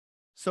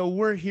So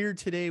we're here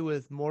today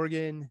with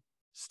Morgan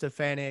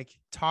Stefanik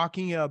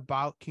talking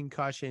about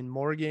concussion.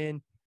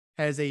 Morgan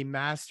has a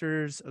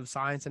master's of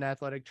science in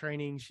athletic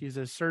training. She's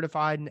a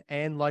certified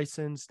and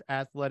licensed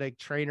athletic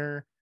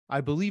trainer,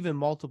 I believe in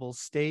multiple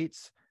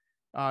states.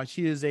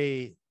 She is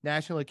a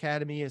National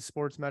Academy of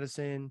Sports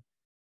Medicine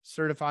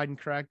certified in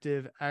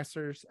corrective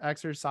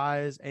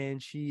exercise, and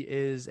she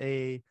is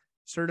a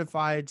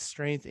certified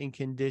strength and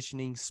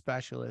conditioning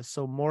specialist.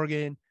 So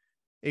Morgan,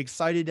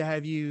 excited to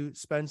have you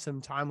spend some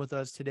time with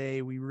us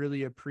today. We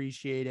really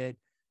appreciate it.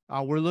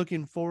 We're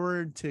looking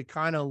forward to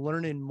kind of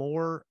learning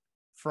more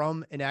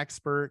from an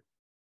expert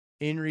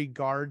in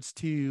regards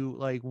to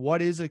like,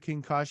 what is a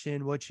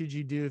concussion? What should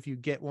you do if you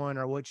get one?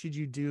 Or what should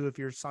you do if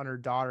your son or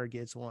daughter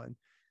gets one?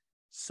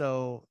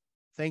 So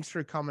thanks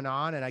for coming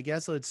on. And I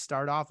guess let's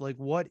start off, like,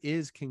 what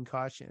is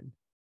concussion?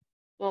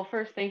 Well,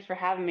 first, thanks for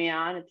having me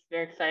on. It's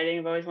very exciting.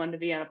 I've always wanted to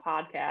be on a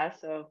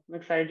podcast, so I'm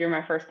excited to do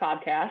my first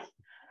podcast.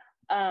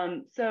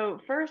 So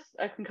first,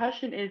 a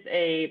concussion is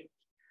a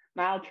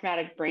mild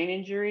traumatic brain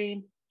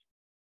injury.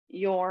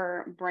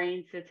 Your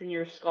brain sits in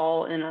your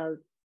skull in a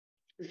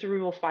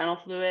cerebral spinal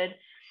fluid,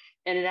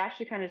 and it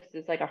actually kind of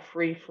is like a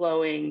free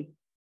flowing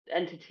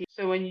entity.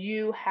 So when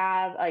you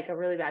have like a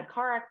really bad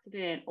car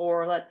accident,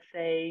 or let's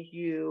say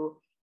you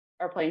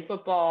are playing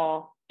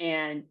football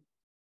and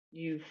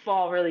you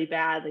fall really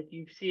bad, like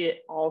you see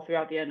it all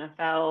throughout the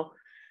NFL,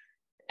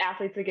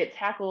 athletes that get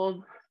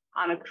tackled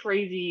on a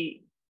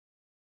crazy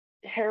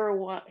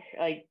heroin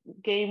like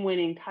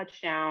game-winning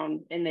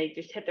touchdown and they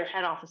just hit their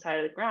head off the side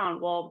of the ground.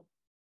 Well,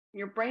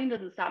 your brain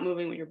doesn't stop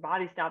moving when your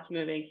body stops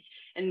moving,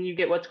 and you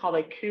get what's called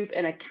a coup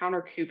and a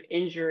counter coup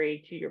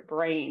injury to your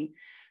brain.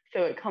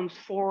 So it comes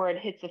forward,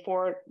 hits the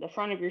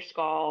front of your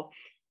skull,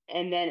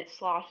 and then it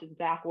sloshes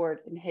backward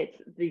and hits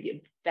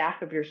the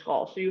back of your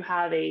skull. So you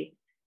have a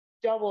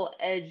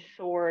double-edged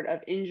sword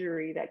of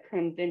injury that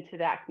comes into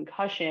that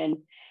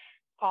concussion,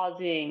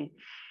 causing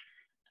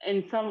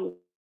in some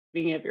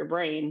being of your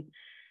brain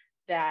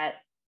that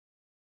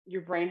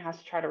your brain has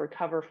to try to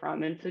recover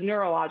from. And it's a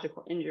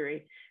neurological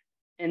injury.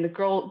 And the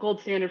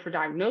gold standard for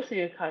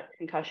diagnosing a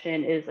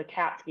concussion is a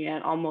CAT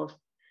scan almost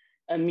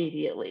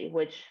immediately,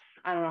 which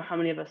I don't know how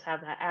many of us have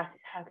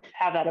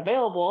that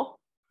available,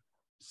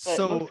 but most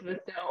So, of us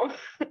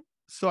don't.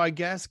 so I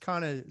guess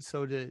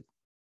to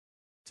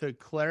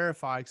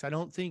clarify, because I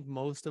don't think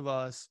most of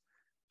us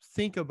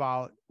think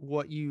about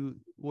what you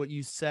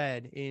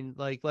said in,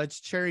 like, let's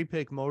cherry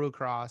pick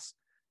motocross.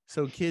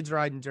 So kids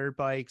riding dirt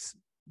bikes,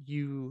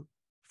 you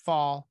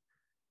fall,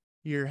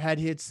 your head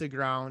hits the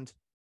ground,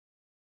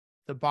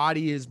 the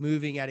body is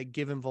moving at a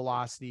given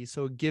velocity,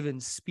 so a given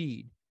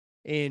speed.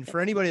 And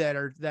for anybody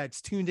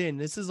that's tuned in,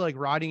 this is like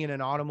riding in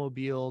an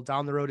automobile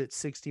down the road at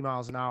 60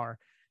 miles an hour.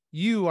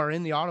 You are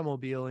in the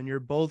automobile and you're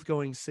both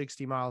going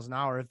 60 miles an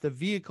hour. If the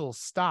vehicle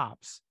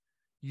stops,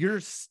 you're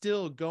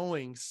still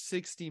going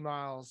 60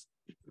 miles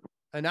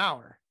an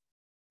hour.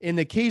 In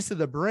the case of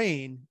the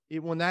brain,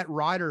 when that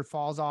rider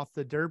falls off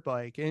the dirt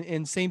bike,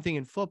 and same thing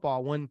in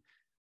football, when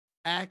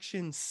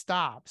action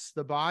stops,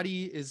 the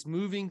body is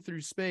moving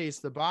through space,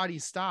 the body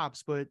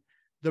stops, but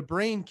the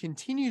brain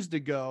continues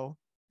to go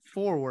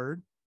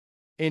forward,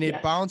 and it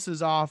Yes.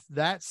 bounces off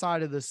that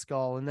side of the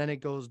skull, and then it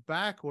goes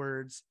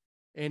backwards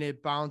and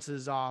it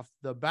bounces off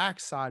the back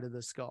side of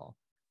the skull.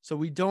 So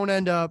we don't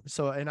end up,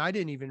 and I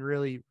didn't even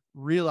really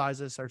realize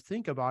this or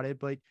think about it,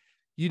 but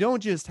you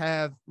don't just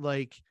have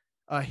like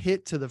a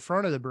hit to the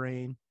front of the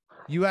brain,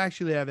 you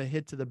actually have a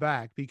hit to the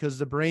back, because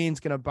the brain's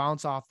going to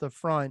bounce off the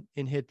front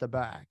and hit the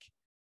back.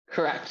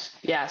 Correct.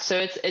 Yeah.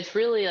 So it's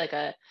really like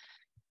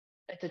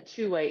it's a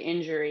two-way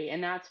injury,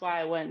 and that's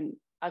why when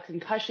a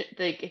concussion,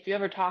 like if you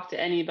ever talk to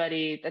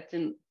anybody that's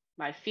in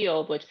my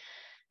field, which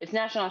it's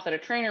National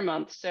Athletic Trainer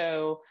Month,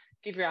 so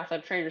give your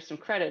athletic trainers some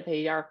credit.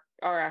 They are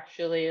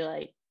actually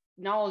like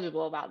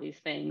knowledgeable about these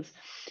things.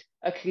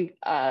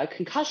 A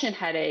concussion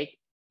headache,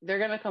 they're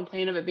going to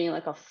complain of it being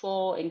like a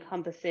full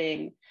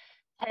encompassing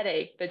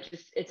headache, but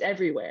just it's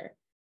everywhere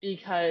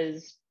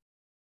because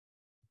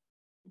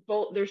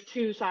both there's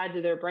two sides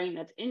of their brain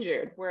that's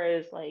injured.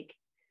 Whereas like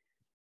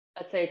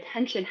let's say a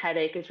tension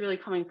headache is really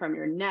coming from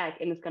your neck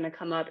and it's going to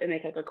come up and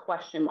make like a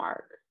question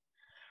mark,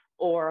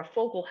 or a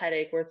focal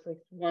headache where it's like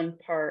one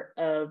part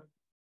of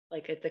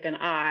like it's like an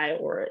eye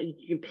or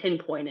you can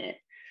pinpoint it.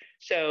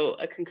 So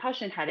a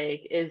concussion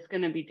headache is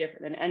going to be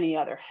different than any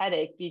other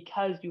headache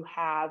because you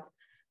have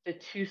the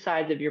two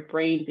sides of your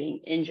brain being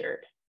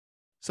injured.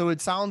 So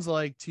it sounds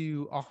like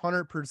to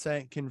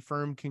 100%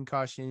 confirm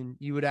concussion,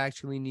 you would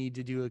actually need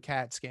to do a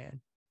CAT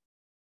scan.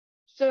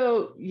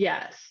 So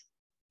yes,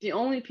 the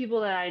only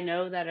people that I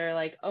know that are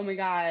like, oh my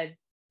God,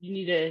 you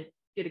need to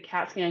get a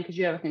CAT scan because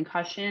you have a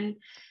concussion.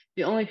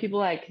 The only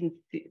people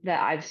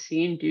that I've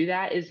seen do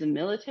that is the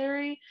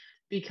military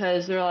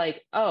because they're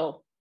like,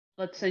 oh,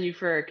 let's send you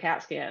for a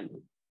CAT scan.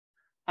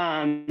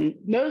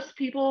 Most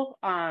people,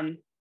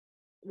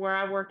 where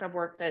I've worked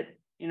at,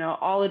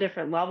 all the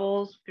different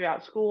levels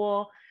throughout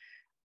school.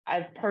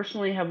 I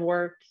personally have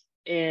worked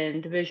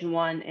in Division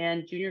I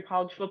and junior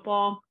college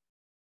football.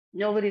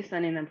 Nobody's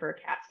sending them for a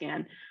CAT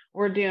scan.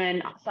 we're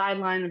doing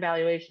sideline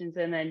evaluations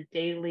and then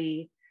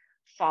daily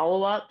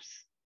follow-ups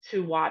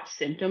to watch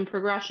symptom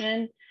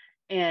progression.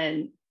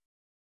 And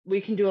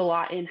we can do a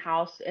lot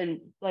in-house. And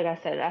like I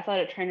said,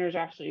 athletic trainers are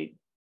actually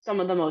some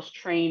of the most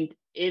trained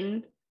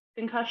in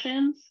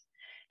concussions.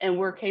 And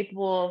we're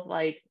capable of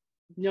like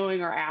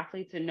knowing our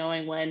athletes and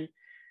knowing when,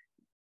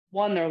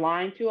 one, they're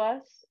lying to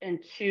us, and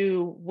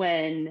two,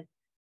 when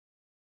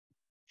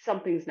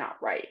something's not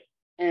right.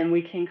 And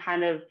we can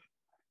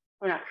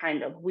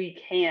we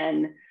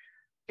can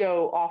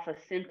go off of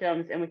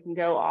symptoms, and we can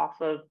go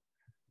off of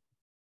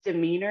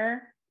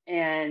demeanor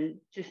and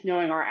just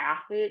knowing our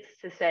athletes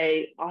to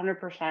say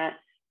 100%,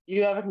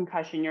 you have a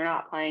concussion, you're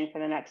not playing for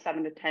the next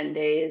 7 to 10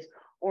 days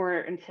or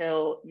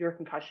until your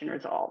concussion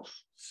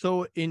resolves.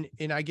 So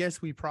I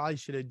guess we probably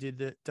should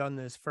have done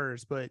this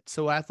first, but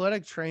so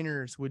athletic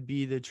trainers would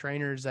be the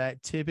trainers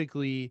that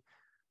typically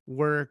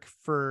work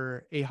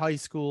for a high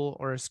school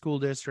or a school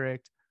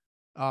district,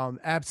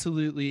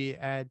 absolutely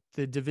at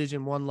the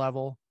Division I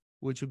level,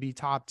 which would be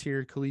top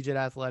tier collegiate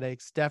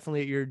athletics.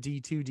 Definitely at your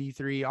D2,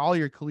 D3, all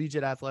your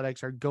collegiate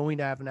athletics are going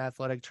to have an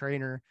athletic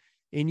trainer,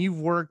 and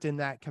you've worked in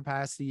that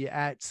capacity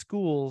at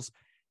schools.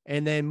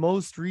 And then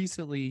most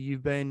recently,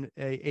 you've been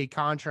a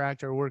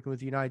contractor working with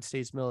the United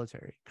States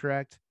military,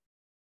 correct?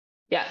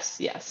 Yes,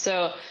 yes.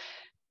 So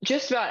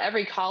just about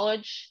every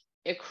college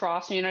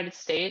across the United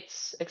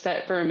States,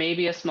 except for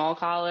maybe a small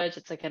college,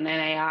 it's like an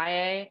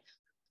NAIA,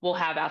 will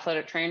have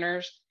athletic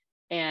trainers.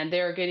 And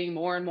they're getting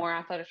more and more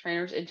athletic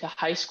trainers into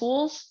high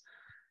schools.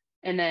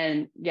 And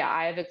then, yeah,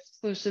 I have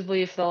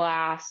exclusively for the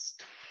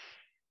last,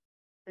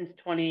 since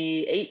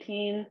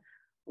 2018,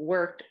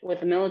 worked with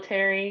the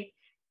military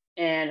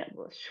and a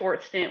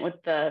short stint with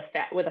a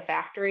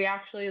factory.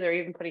 Actually, they're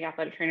even putting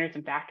athletic trainers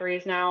in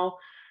factories now.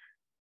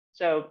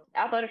 So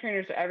athletic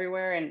trainers are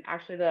everywhere. And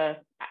actually the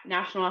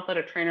National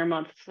Athletic Trainer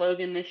Month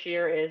slogan this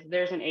year is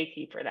 "There's an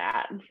AT for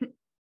that."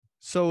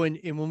 So, and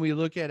when we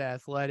look at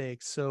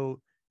athletics, so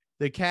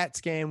the CAT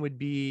scan would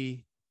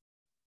be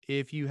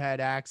if you had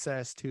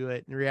access to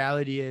it. And the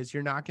reality is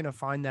you're not going to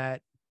find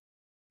that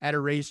at a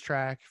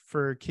racetrack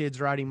for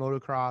kids riding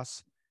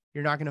motocross.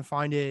 You're not going to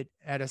find it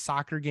at a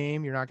soccer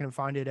game. You're not going to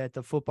find it at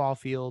the football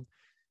field.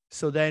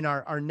 So then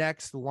our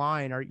next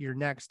line, your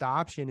next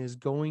option is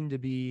going to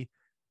be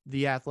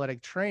the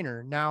athletic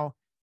trainer. Now,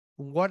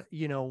 what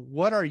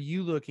are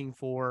you looking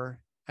for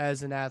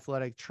as an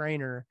athletic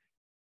trainer?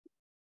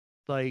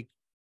 Like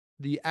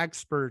the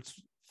experts,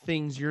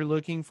 things you're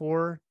looking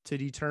for to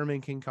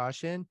determine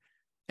concussion.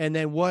 And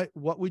then what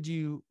would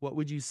you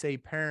say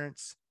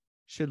parents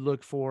should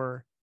look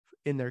for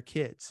in their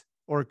kids,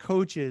 or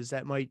coaches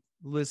that might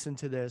listen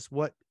to this?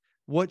 What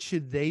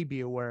should they be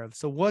aware of?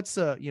 So what's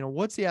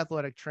the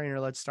athletic trainer?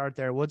 Let's start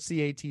there. What's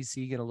the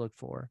ATC going to look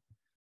for?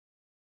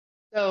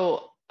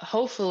 So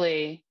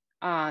hopefully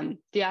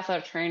the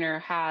athletic trainer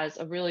has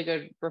a really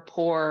good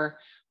rapport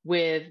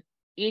with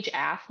each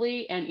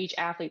athlete and each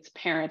athlete's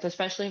parents,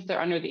 especially if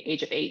they're under the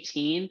age of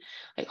 18.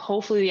 Like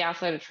hopefully the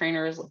athletic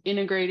trainer is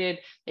integrated.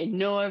 They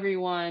know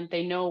everyone.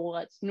 They know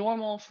what's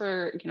normal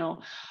for, oh,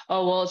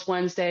 well, it's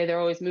Wednesday. They're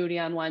always moody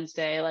on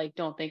Wednesday. Like,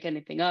 don't think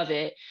anything of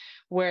it.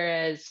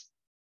 Whereas,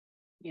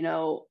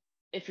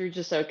 if you're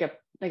just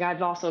like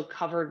I've also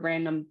covered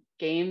random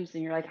games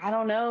and you're like, I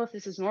don't know if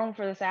this is normal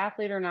for this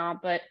athlete or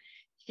not, but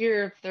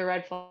here, if the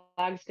red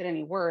flags get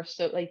any worse.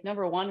 So like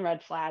number one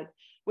red flag,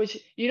 which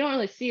you don't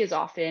really see as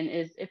often,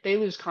 is if they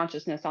lose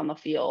consciousness on the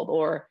field,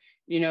 or,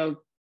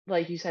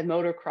 like you said,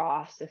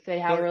 motocross, if they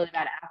have a really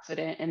bad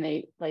accident and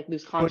they like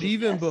lose consciousness. But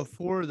even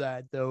before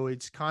that, though,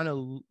 it's kind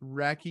of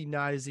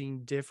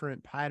recognizing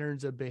different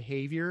patterns of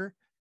behavior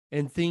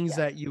and things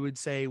that you would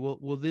say,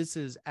 well, this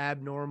is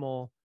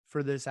abnormal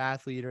for this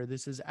athlete, or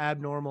this is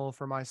abnormal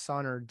for my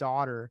son or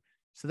daughter.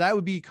 So that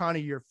would be kind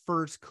of your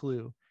first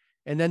clue.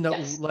 And then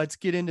let's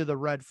get into the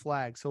red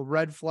flag. So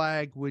red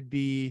flag would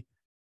be,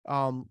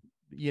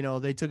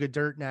 they took a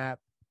dirt nap,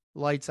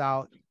 lights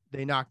out,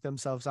 they knocked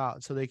themselves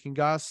out. So they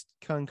concussed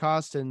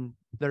and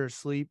they're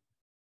asleep.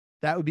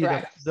 That would be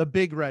the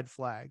big red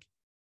flag.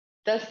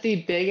 That's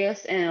the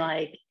biggest. And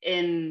like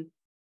in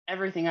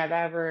everything I've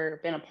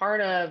ever been a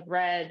part of,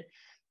 read,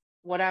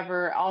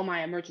 whatever, all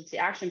my emergency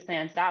action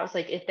plans, that was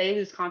like, if they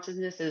lose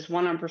consciousness, is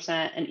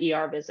 100% an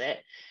ER visit.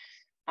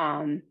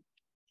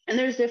 And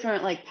there's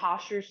different like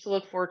postures to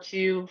look for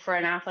too for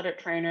an athletic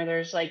trainer.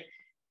 There's like,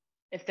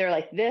 if they're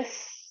like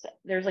this,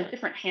 there's like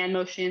different hand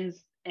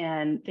motions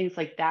and things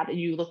like that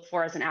you look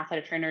for as an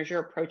athletic trainer as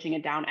you're approaching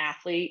a down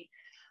athlete.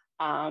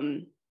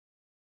 And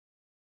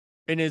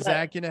is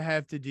that going to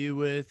have to do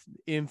with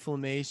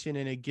inflammation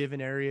in a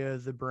given area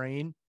of the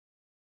brain?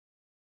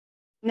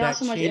 Not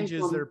so much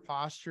changes their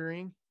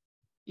posturing?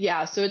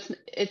 Yeah, so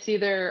it's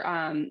either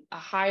a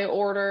high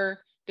order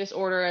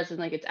disorder, as in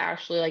like it's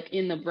actually like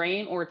in the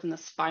brain, or it's in the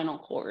spinal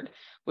cord,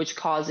 which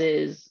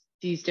causes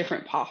these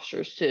different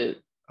postures to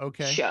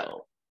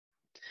show.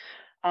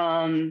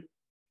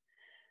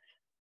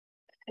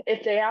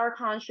 If they are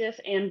conscious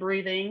and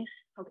breathing,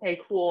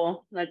 okay,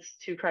 cool. That's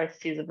 2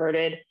 crises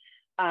averted.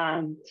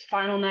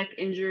 Spinal neck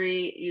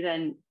injury, you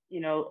then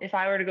if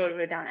I were to go to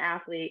a down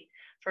athlete,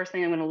 first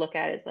thing I'm going to look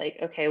at is like,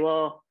 okay,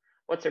 well,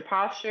 what's their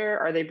posture?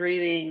 Are they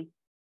breathing?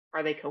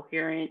 Are they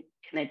coherent?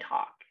 Can they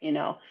talk?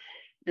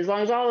 As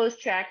long as all those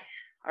check,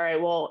 all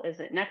right, well, is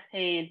it neck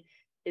pain?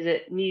 Is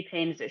it knee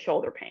pain? Is it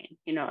shoulder pain?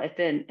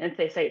 If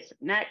they say it's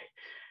neck,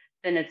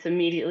 then it's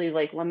immediately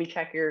like, let me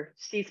check your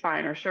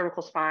C-spine or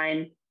cervical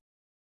spine.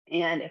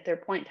 And if they're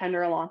point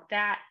tender along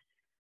that,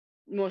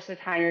 most of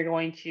the time you're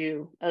going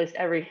to, at least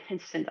every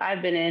instance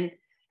I've been in,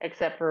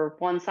 except for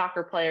one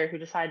soccer player who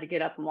decided to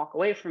get up and walk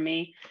away from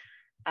me,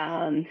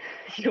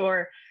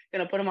 you're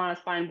going to put them on a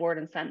spine board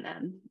and send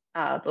them.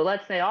 But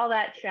let's say all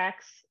that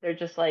checks, they're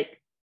just like,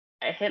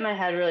 I hit my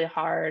head really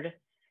hard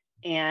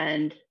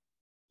and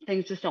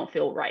things just don't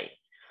feel right.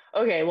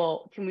 Okay,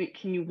 well, can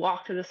you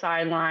walk to the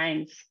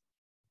sidelines?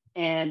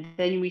 And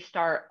then we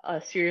start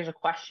a series of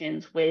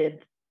questions with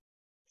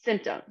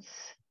symptoms.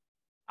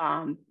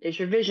 Is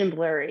your vision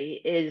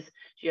blurry? Do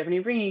you have any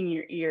ringing in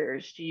your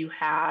ears? Do you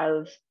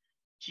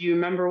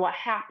remember what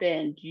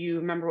happened? Do you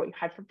remember what you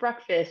had for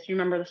breakfast? Do you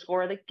remember the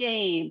score of the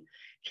game?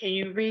 Can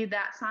you read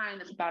that sign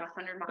that's about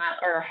 100 miles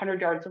or 100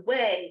 yards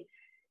away?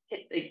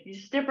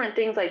 Just different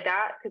things like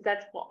that, because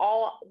that's what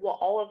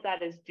all of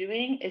that is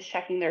doing is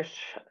checking their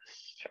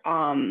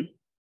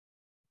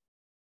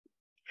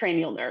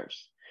cranial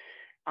nerves.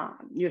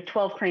 You have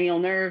 12 cranial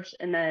nerves,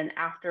 and then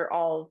after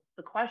all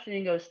the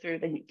questioning goes through,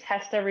 then you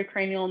test every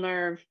cranial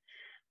nerve,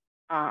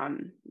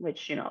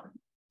 which do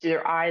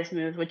their eyes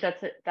move, which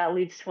that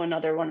leads to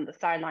another one of the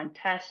sideline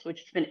tests, which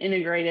has been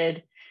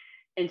integrated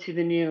into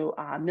the new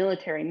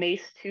military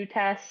MACE-2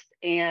 test,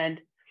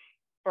 and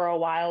for a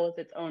while was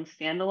its own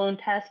standalone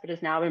test, but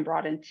has now been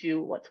brought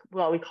into what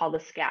we call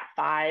the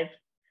SCAT-5,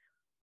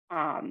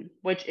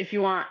 which if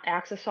you want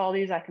access to all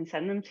these, I can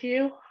send them to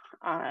you,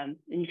 and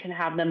you can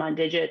have them on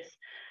digits.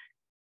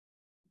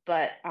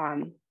 But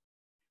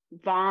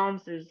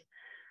VOMS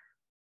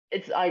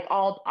it's like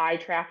all eye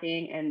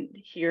tracking and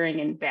hearing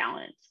and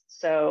balance.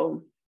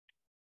 So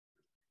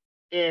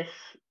if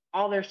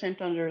all their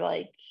symptoms are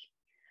like,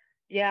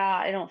 yeah,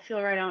 I don't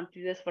feel right, I don't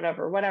do this,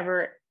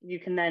 whatever, you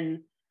can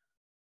then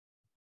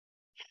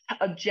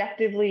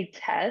objectively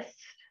test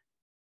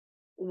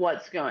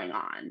what's going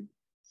on.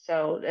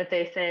 So if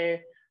they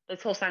say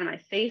this whole side of my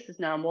face is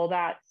numb, well,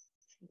 that's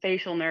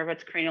facial nerve,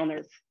 it's cranial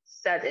nerve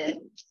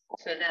 7.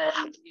 So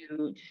then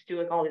you just do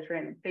like all these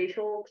random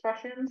facial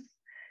expressions.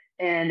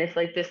 And if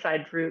like this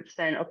side droops,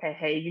 then okay,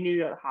 hey, you need to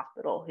go to the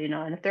hospital,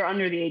 and if they're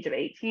under the age of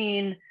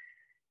 18,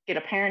 get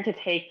a parent to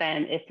take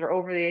them. If they're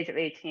over the age of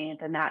 18,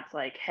 then that's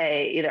like,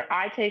 hey, either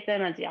I take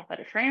them as the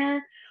athletic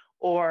trainer,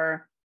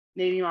 or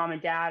maybe mom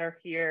and dad are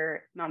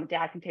here. Mom and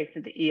dad can take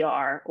them to the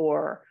ER,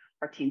 or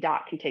our team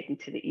doc can take them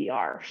to the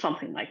ER, or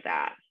something like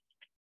that.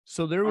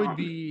 So there would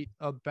be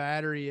a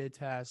battery of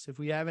tests. If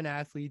we have an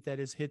athlete that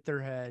has hit their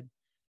head,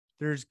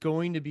 there's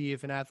going to be,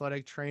 if an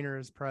athletic trainer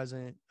is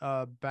present,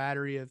 a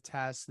battery of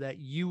tests that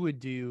you would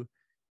do.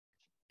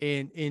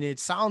 And it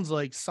sounds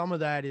like some of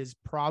that is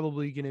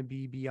probably going to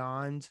be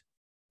beyond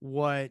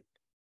what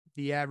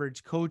the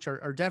average coach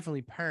or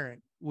definitely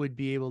parent would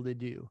be able to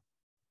do.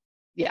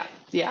 Yeah.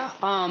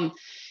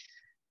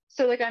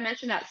 So like I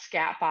mentioned that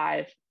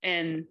SCAT-5,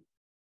 and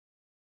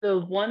the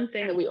one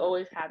thing that we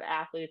always have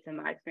athletes, in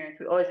my experience,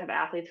 we always have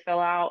athletes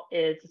fill out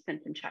is the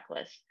symptom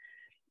checklist.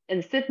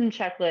 And the symptom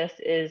checklist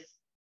is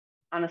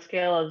on a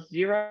scale of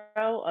 0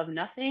 of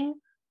nothing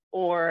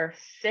or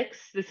 6,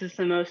 this is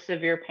the most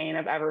severe pain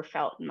I've ever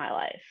felt in my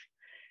life.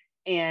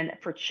 And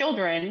for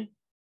children,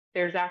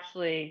 there's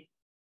actually,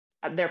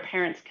 their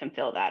parents can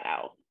fill that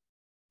out,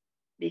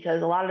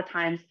 because a lot of the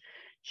times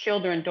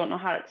children don't know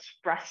how to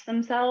express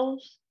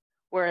themselves,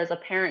 whereas a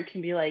parent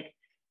can be like,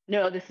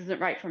 no, this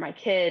isn't right for my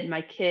kid.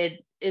 My kid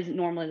isn't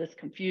normally this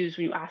confused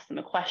when you ask them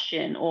a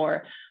question,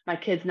 or my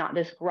kid's not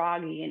this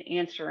groggy in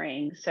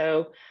answering.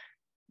 So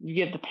you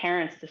give the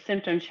parents the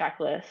symptom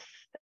checklist,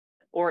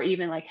 or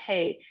even like,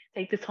 hey,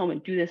 take this home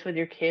and do this with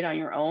your kid on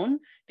your own,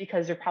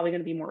 because they're probably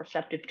going to be more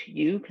receptive to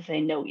you because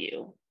they know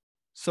you.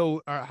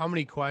 So how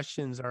many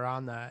questions are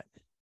on that?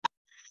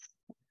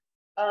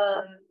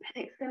 I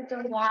think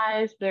symptom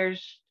wise,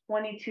 there's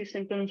 22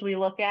 symptoms we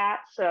look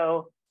at.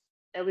 So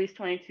at least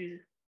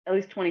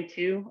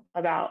 22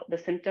 about the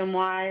symptom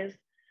wise.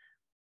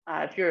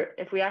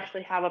 If we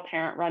actually have a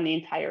parent run the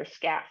entire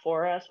SCAT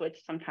for us, which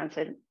sometimes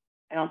I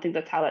don't think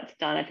that's how that's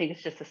done. I think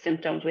it's just the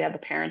symptoms we have the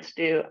parents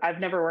do. I've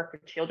never worked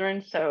with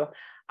children, so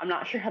I'm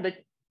not sure how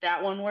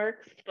that one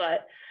works,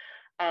 but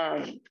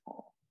the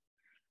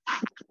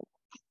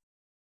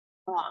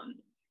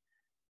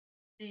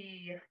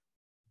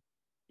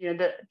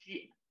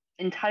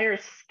entire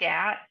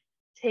SCAT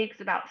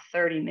takes about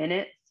 30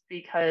 minutes,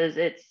 because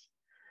it's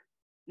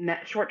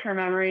short-term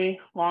memory,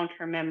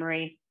 long-term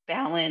memory,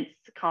 balance,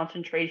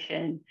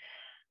 concentration.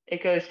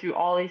 It goes through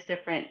all these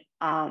different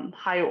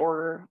higher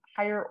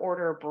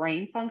order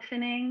brain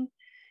functioning,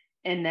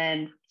 and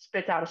then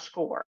spits out a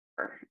score.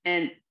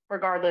 And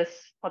regardless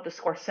what the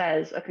score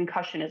says, a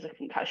concussion is a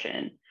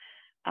concussion.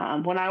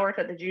 When I worked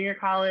at the junior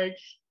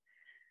college,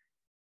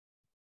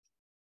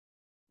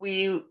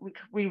 we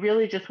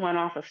really just went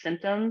off of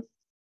symptoms,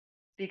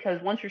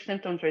 because once your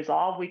symptoms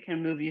resolve, we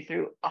can move you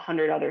through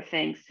 100 other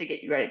things to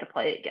get you ready to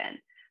play again.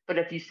 But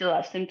if you still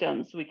have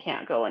symptoms, we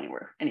can't go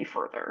anywhere any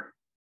further.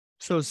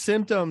 So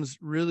symptoms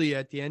really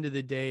at the end of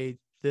the day,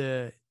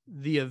 the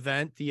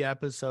event, the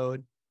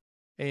episode,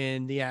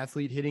 and the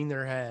athlete hitting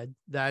their head,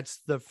 that's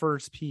the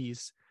first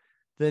piece.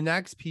 The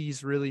next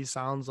piece really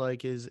sounds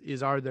like is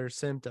are there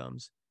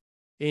symptoms?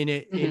 And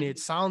it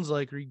sounds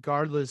like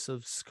regardless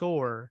of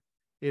score,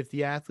 if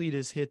the athlete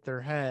has hit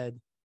their head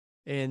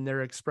and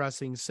they're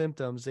expressing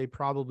symptoms, they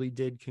probably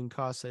did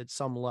concuss at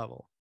some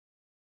level.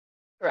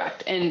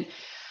 Correct. And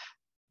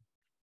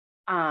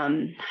I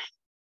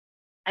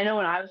know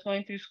when I was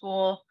going through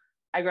school,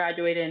 I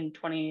graduated in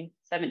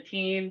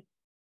 2017.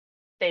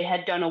 They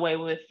had done away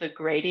with the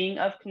grading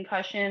of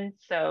concussion.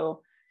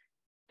 So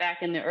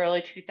back in the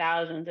early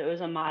 2000s, it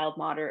was a mild,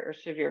 moderate, or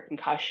severe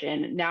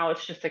concussion. Now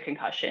it's just a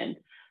concussion.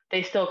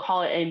 They still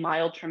call it a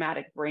mild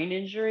traumatic brain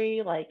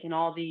injury, like in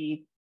all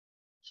the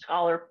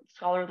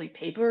scholarly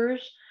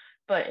papers,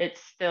 but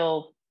it's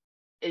still,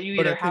 you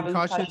But either a have a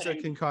concussion's a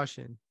concussion.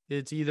 concussion.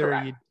 It's either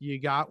Correct. you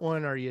got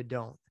one or you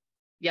don't.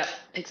 Yep,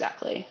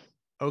 exactly.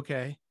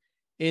 Okay.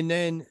 And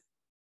then,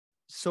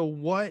 so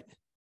what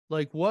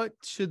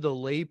should the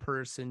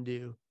layperson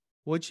do?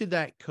 What should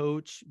that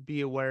coach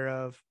be aware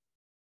of?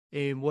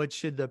 And what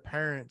should the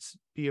parents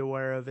be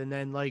aware of? And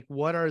then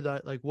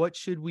what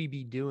should we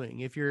be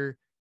doing if your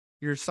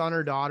son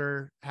or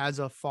daughter has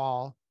a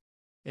fall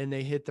and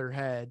they hit their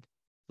head?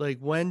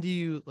 When do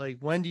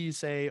you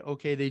say,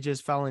 okay, they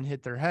just fell and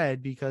hit their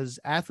head? Because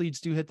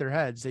athletes do hit their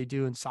heads. They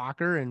do in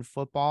soccer and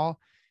football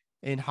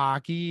and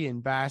hockey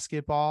and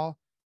basketball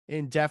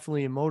and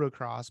definitely in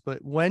motocross.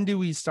 But when do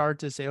we start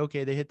to say,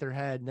 okay, they hit their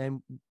head and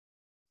then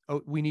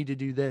we need to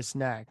do this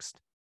next?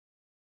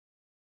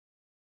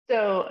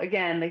 So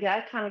again,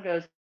 that kind of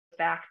goes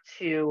back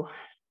to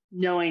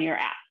knowing your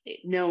athlete,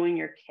 knowing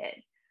your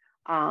kid.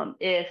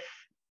 If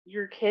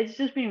your kid's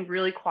just being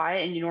really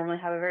quiet and you normally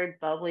have a very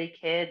bubbly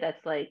kid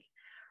that's like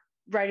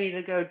ready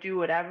to go do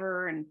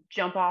whatever and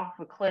jump off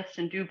of cliffs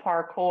and do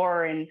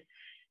parkour and,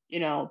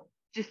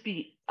 just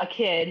be a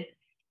kid,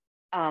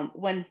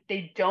 when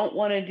they don't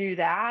want to do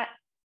that,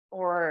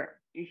 or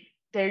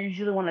they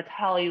usually want to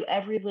tell you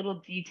every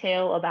little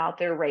detail about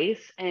their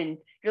race, and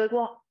you're like,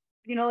 well,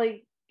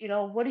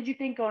 what did you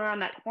think going around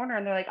that corner?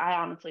 And they're like, I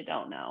honestly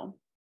don't know.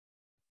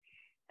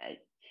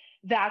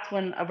 That's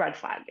when a red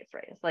flag gets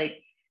raised.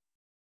 Like,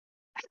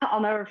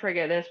 I'll never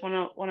forget this.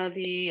 One of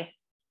the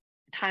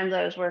times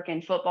I was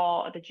working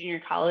football at the junior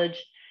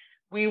college,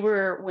 we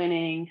were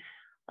winning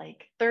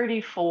like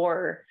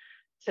 34-7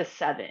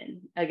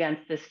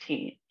 against this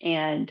team.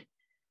 And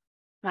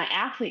my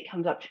athlete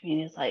comes up to me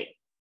and he's like,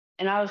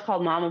 and I was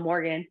called Mama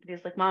Morgan.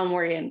 He's like, Mama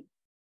Morgan,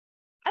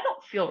 I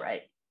don't feel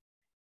right.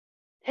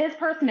 His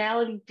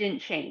personality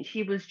didn't change.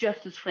 He was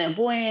just as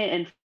flamboyant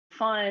and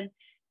fun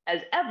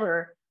as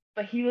ever,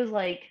 but he was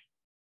like,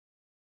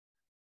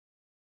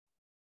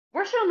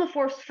 we're still in the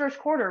first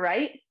quarter,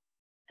 right?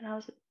 And I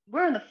was like,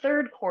 we're in the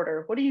third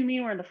quarter. What do you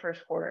mean we're in the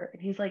first quarter?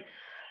 And he's like,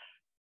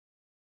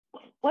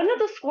 when did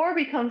the score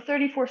become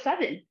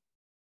 34-7?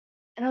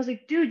 And I was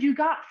like, dude, you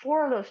got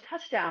 4 of those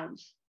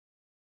touchdowns.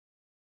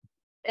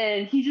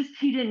 And he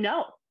didn't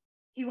know.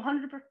 He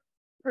 100%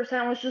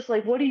 was just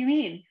like, what do you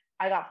mean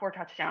I got 4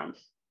 touchdowns?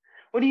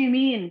 What do you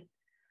mean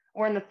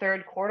we're in the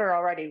third quarter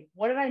already?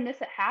 What did I miss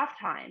at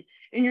halftime?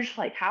 And you're just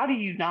like, how do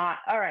you not?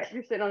 All right,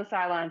 you're sitting on the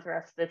sidelines the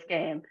rest of this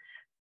game.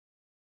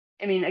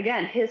 I mean,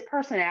 again, his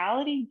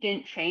personality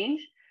didn't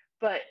change,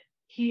 but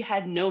he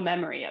had no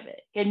memory of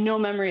it. He had no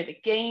memory of the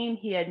game.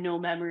 He had no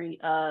memory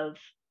of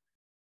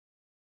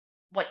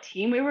what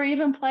team we were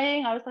even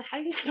playing. I was like, how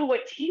do you know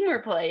what team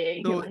we're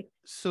playing?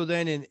 So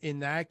then in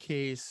that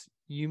case,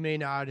 you may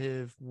not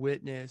have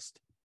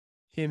witnessed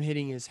him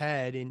hitting his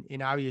head.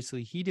 And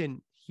obviously he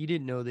didn't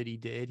know that he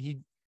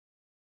did.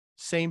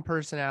 Same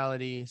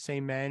personality,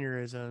 same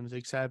mannerisms,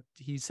 except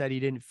he said he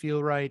didn't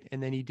feel right.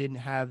 And then he didn't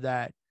have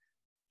that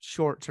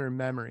short-term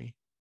memory.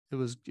 It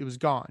was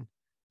gone.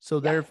 So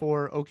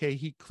therefore, okay,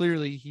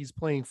 he's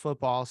playing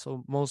football.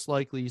 So most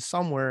likely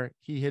somewhere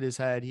he hit his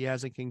head. He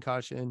has a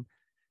concussion.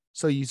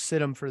 So you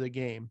sit him for the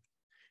game.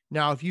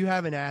 Now, if you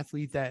have an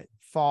athlete that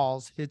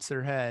falls, hits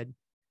their head,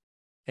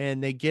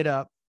 and they get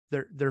up,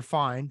 they're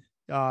fine.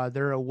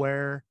 They're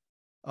aware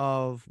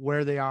of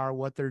where they are,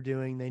 what they're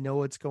doing. They know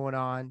what's going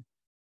on.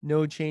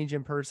 No change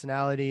in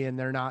personality, and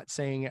they're not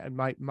saying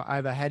I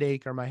have a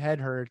headache or my head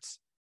hurts.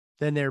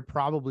 Then they're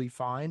probably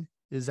fine.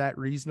 Is that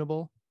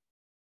reasonable?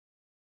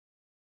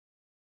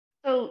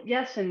 So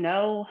yes and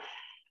no.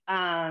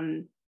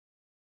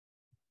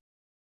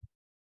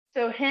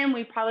 So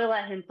we probably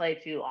let him play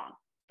too long.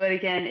 But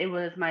again, it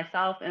was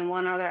myself and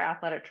one other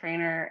athletic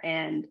trainer,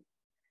 and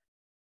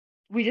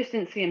we just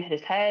didn't see him hit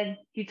his head.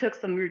 He took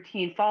some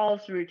routine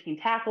falls, some routine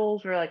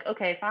tackles. We were like,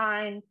 okay,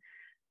 fine.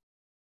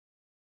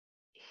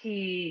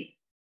 He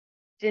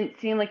didn't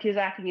seem like he was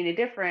acting any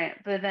different.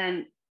 But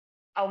then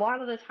a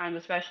lot of the time,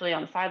 especially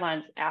on the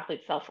sidelines,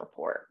 athletes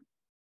self-report.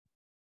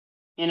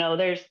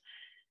 There's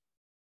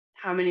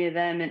how many of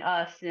them and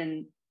us,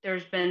 and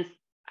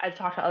I've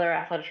talked to other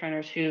athletic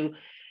trainers who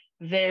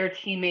their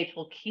teammates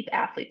will keep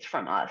athletes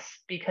from us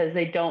because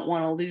they don't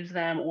want to lose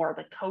them, or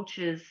the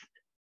coaches,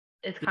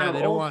 it's kind Yeah, of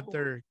they don't old want school.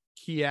 their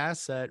key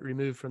asset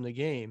removed from the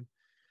game.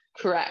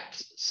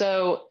 Correct.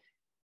 So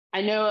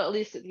I know at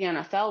least at the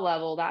NFL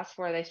level, that's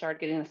where they started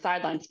getting the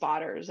sideline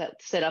spotters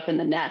that sit up in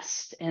the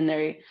nest, and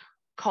they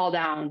call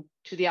down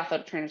to the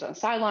athletic trainers on the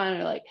sideline.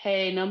 They're like,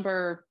 hey,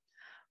 number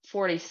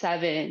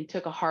 47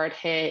 took a hard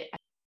hit.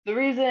 The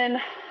reason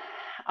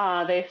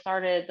they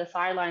started the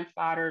sideline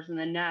spotters in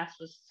the nest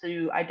was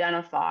to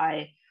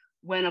identify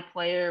when a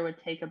player would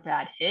take a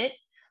bad hit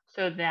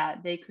so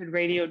that they could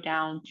radio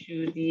down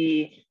to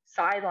the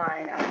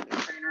sideline athletic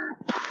trainer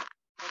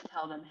and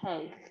tell them,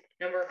 hey,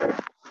 number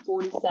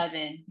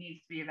 47 needs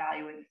to be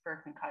evaluated for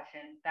a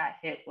concussion. That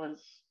hit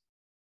was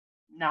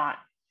not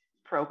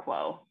pro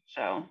quo.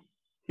 So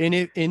In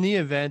the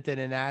event that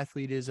an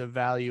athlete is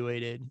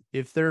evaluated,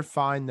 if they're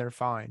fine, they're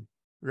fine,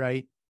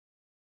 right?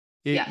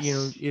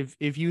 yes.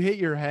 If you hit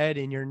your head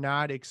and you're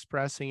not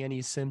expressing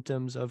any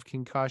symptoms of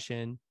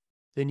concussion,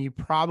 then you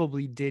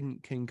probably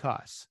didn't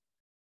concuss.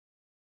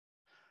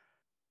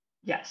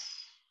 Yes.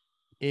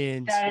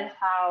 And That is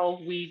how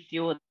we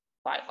deal with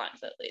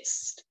sidelines, at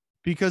least.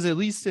 because at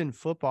least in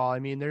football, I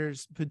mean,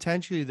 there's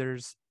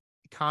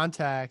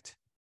contact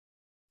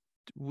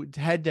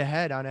head to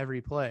head on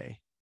every play.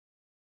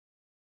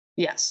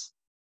 Yes.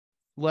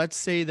 Let's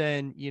say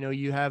then,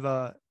 you have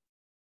a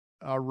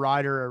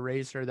rider, a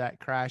racer that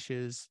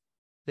crashes,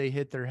 they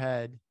hit their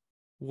head.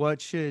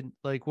 What should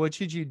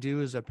you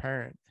do as a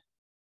parent?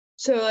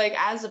 So like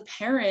as a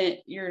parent,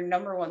 your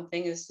number one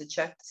thing is to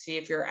check to see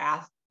if your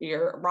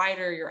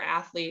rider, your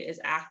athlete is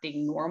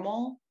acting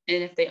normal.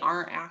 And if they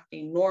aren't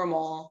acting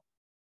normal,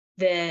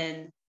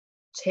 then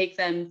take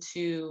them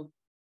to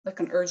like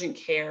an urgent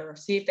care,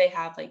 see if they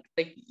have like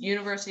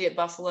University at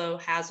Buffalo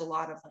has a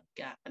lot of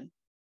like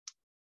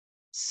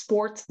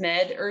sports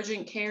med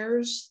urgent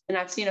cares. And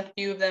I've seen a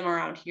few of them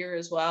around here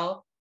as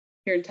well.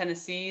 Here in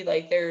Tennessee,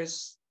 like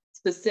there's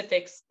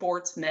specific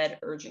sports med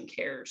urgent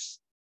cares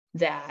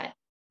that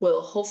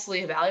will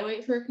hopefully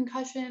evaluate for a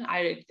concussion.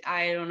 I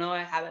don't know.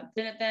 I haven't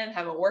been at them,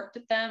 haven't worked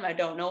at them. I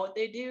don't know what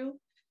they do.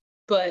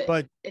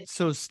 But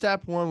so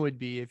step one would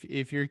be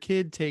if your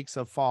kid takes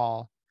a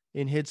fall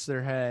and hits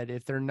their head,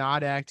 if they're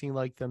not acting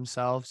like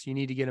themselves, you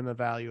need to get them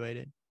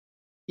evaluated.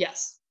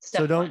 Yes.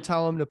 So don't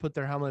tell them to put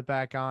their helmet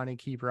back on and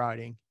keep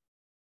riding.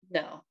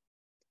 No.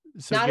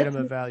 So get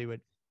them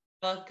evaluated.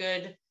 A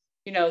good,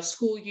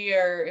 school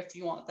year if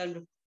you want them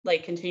to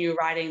like continue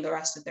riding the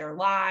rest of their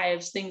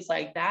lives, things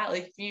like that.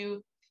 Like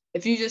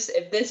if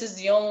this is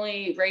the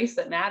only race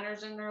that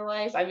matters in their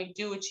life, I mean,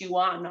 do what you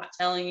want. I'm not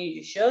telling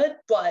you should,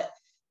 but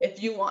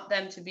if you want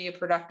them to be a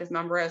productive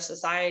member of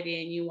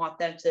society and you want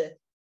them to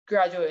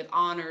graduate with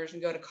honors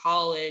and go to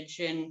college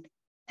and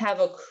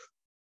have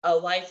a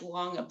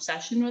lifelong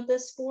obsession with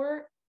this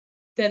sport,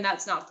 then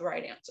that's not the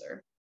right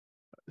answer.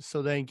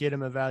 So then get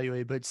them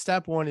evaluated. But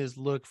step one is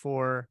look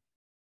for,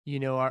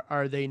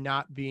 are they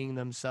not being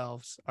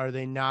themselves? Are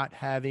they not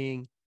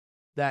having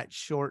that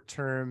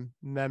short-term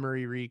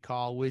memory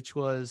recall, which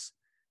was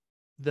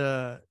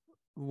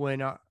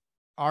when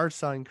our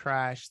son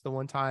crashed the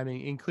one time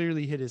and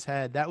clearly hit his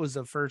head. That was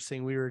the first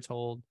thing we were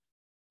told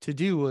to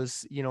do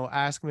was,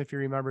 ask him if he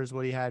remembers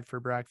what he had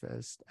for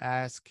breakfast.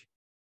 Ask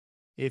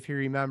if he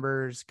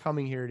remembers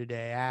coming here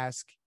today.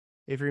 Ask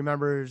if he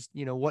remembers,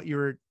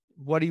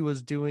 what he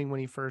was doing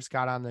when he first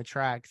got on the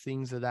track,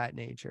 things of that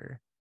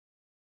nature.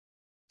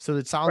 So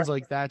it sounds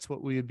like that's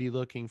what we would be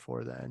looking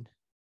for then.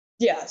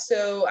 Yeah.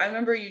 So I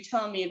remember you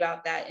telling me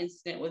about that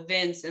incident with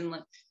Vince, and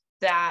like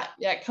that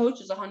coach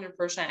is 100%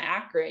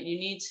 accurate. You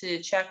need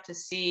to check to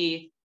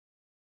see,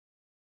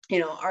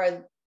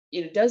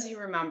 does he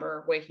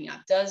remember waking up?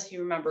 Does he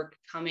remember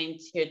coming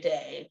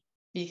today?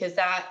 Because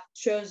that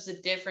shows the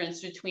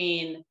difference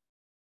between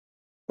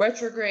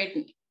retrograde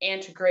and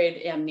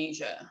antegrade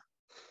amnesia.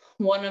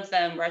 One of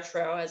them,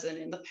 retro, as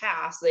in the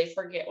past, they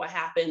forget what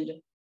happened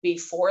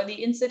before the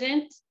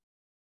incident.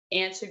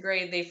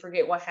 Antegrade, they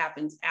forget what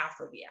happens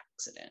after the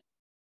accident.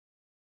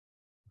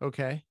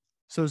 Okay.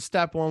 So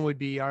step one would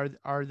be,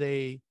 are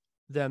they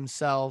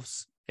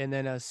themselves? And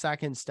then a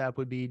second step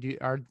would be,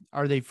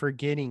 are they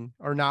forgetting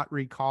or not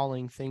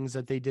recalling things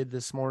that they did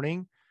this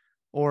morning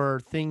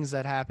or things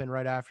that happened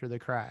right after the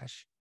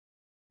crash?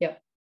 Yep.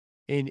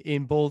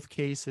 In both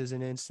cases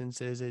and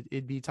instances,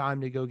 it'd be time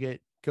to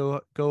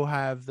go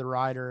have the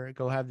rider,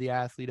 go have the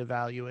athlete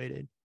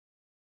evaluated.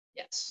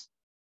 Yes.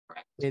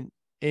 Correct.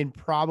 And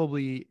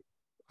probably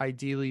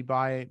ideally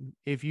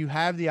if you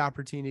have the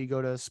opportunity to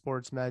go to a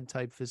sports med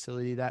type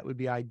facility, that would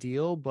be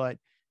ideal. But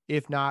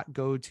if not,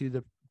 go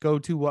to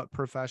what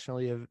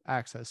professionally have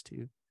access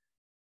to.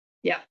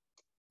 Yeah.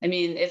 I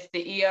mean, if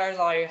the ER is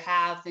all you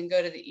have, then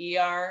go to the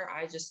ER.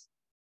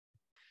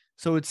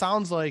 So it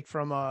sounds like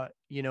from a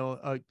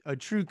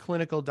true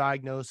clinical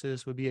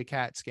diagnosis would be a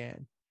CAT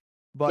scan.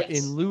 But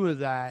yes. in lieu of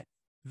that,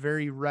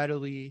 very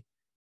readily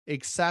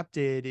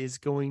accepted is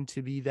going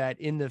to be that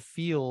in the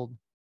field,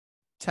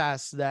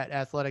 tests that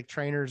athletic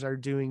trainers are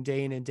doing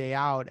day in and day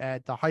out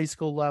at the high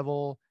school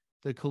level,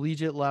 the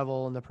collegiate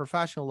level, and the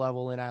professional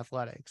level in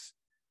athletics.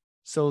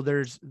 So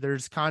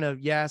there's kind of,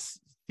 yes,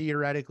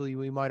 theoretically,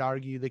 we might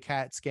argue the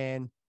CAT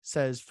scan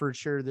says for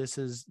sure this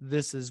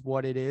is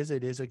what it is.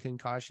 It is a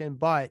concussion,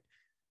 but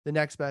the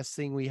next best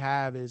thing we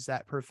have is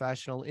that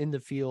professional in the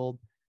field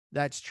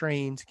that's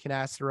trained, can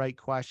ask the right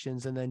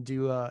questions, and then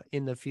do a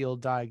in the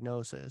field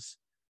diagnosis.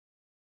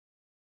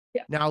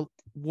 Yeah. Now,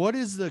 what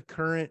is the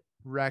current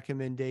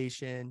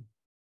recommendation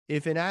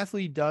if an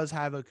athlete does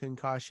have a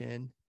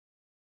concussion?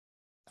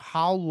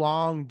 How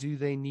long do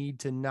they need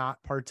to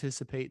not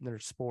participate in their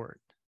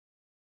sport?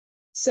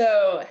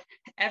 So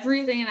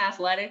everything in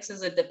athletics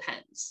is it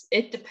depends.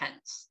 It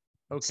depends.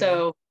 Okay.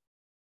 So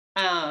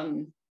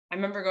I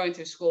remember going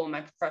through school and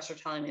my professor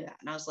telling me that,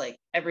 and I was like,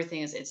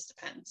 everything is it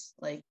depends.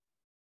 Like,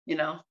 you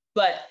know,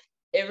 but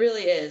it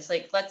really is.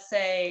 Like, let's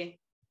say,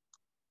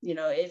 you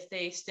know, if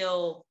they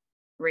still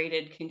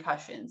rated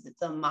concussions,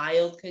 it's a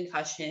mild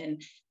concussion,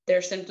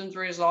 their symptoms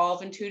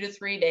resolve in 2 to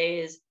 3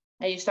 days,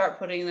 and you start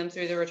putting them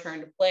through the return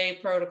to play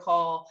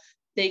protocol,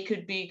 they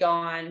could be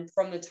gone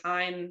from the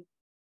time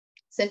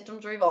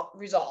symptoms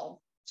resolve.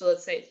 So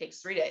let's say it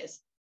takes 3 days,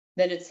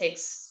 then it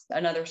takes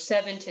another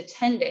 7 to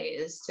 10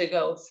 days to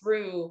go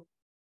through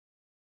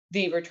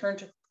the return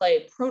to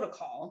play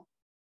protocol.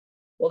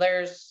 Well,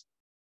 there's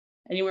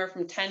anywhere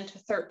from 10 to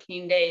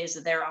 13 days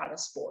that they're out of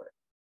sport.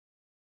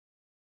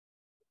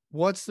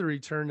 What's the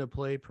return to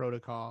play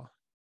protocol?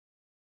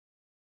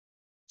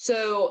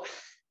 So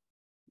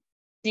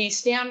the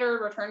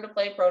standard return to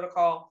play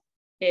protocol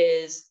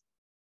is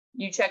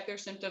you check their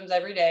symptoms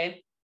every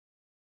day.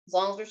 As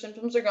long as their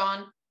symptoms are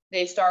gone,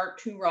 they start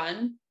to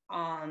run.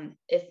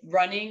 If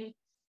running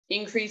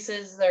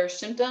increases their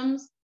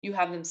symptoms, you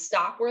have them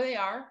stop where they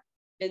are,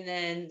 and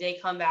then they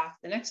come back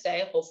the next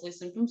day, hopefully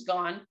symptoms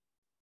gone.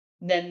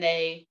 Then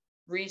they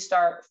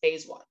restart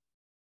phase 1.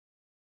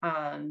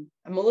 I'm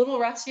a little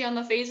rusty on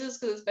the phases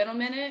because it's been a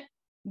minute,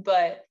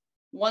 but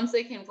once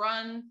they can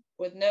run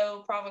with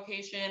no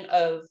provocation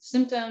of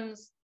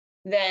symptoms,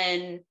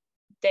 then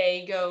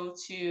they go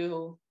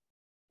to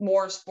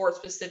more sport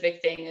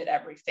specific thing at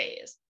every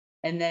phase.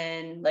 And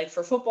then, like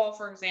for football,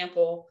 for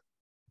example,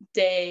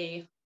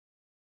 day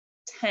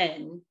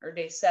 10 or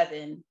day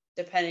 7,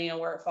 depending on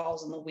where it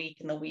falls in the week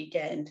and the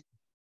weekend,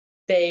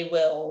 they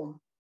will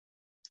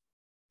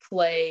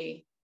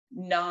play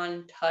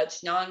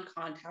non-touch,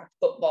 non-contact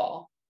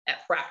football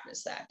at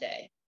practice that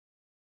day.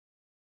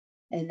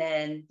 And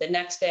then the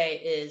next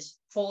day is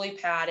fully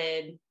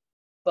padded,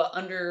 but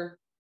under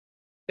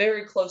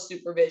very close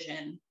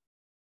supervision.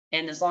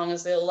 And as long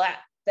as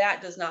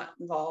that does not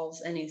involve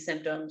any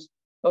symptoms,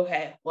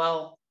 okay,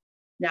 well,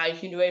 now you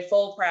can do a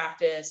full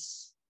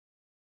practice,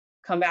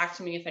 come back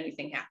to me if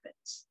anything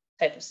happens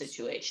type of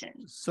situation.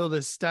 So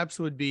the steps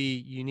would be,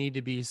 you need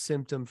to be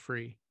symptom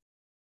free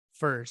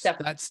first.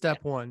 That's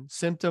step 1.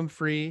 Symptom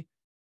free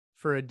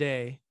for a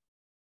day.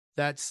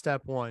 That's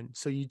step 1.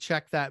 So you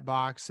check that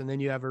box, and then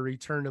you have a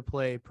return to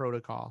play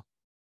protocol.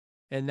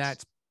 And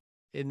that's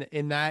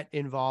in that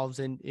involves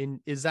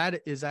is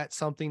that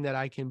something that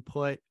I can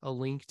put a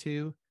link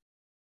to?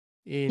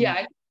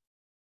 Yeah,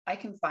 I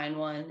can find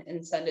one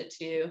and send it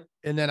to you.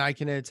 And then I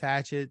can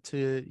attach it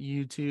to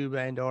YouTube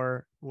and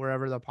or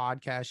wherever the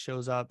podcast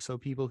shows up, so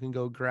people can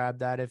go grab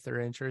that if they're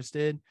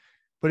interested.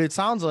 But it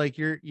sounds like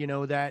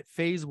that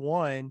phase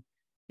 1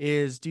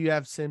 is, do you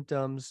have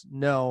symptoms?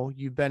 No.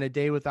 You've been a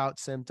day without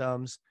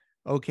symptoms.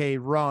 Okay,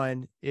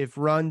 run. If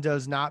run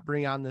does not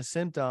bring on the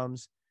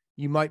symptoms,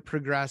 you might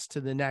progress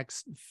to the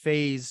next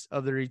phase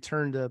of the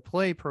return to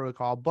play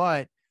protocol.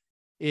 But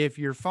if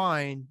you're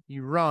fine,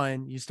 you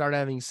run, you start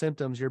having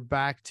symptoms, you're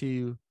back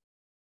to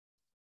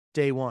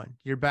day 1.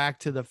 You're back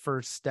to the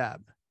first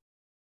step.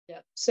 Yeah.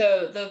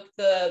 So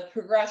the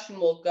progression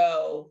will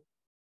go,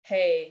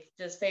 hey,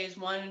 does phase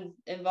 1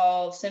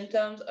 involve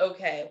symptoms?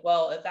 Okay,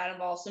 well, if that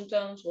involves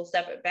symptoms, we'll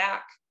step it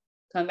back,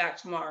 come back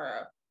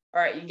tomorrow.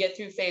 All right, you get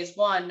through phase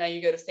 1, now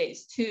you go to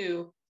phase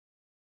 2.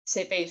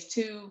 Say phase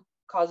 2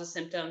 causes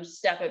symptoms,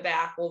 step it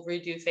back, we'll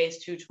redo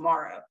phase 2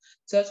 tomorrow.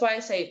 So that's why I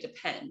say it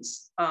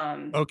depends.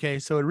 Okay,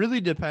 so it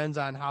really depends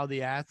on how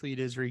the athlete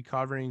is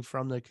recovering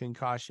from the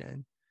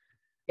concussion.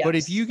 Yes. But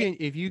if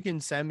you can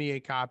send me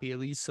a copy, at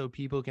least so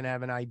people can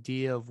have an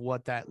idea of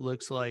what that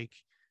looks like,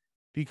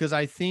 because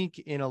I think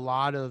in a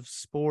lot of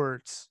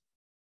sports,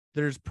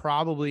 there's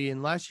probably,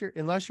 unless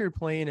you're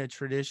playing a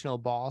traditional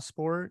ball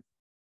sport,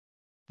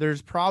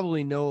 there's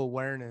probably no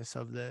awareness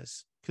of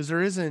this because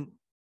there isn't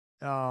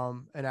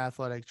an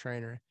athletic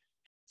trainer.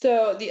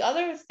 So the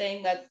other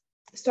thing that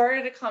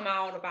started to come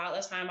out about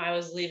the time I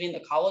was leaving the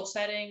college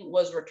setting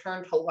was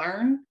return to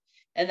learn.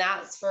 And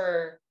that's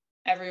for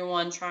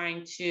everyone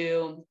trying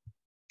to,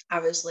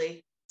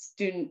 obviously,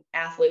 student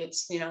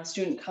athletes,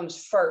 student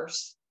comes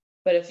first.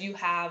 But if you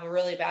have a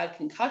really bad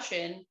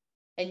concussion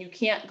and you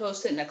can't go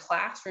sit in a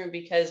classroom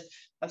because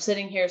I'm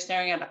sitting here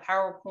staring at a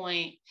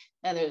PowerPoint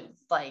and there's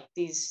like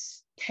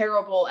these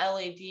terrible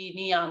LED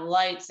neon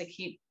lights that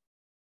keep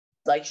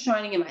like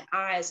shining in my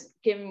eyes,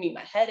 giving me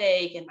my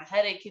headache, and my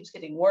headache keeps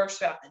getting worse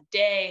throughout the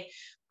day.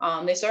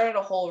 They started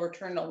a whole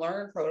return to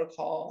learn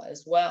protocol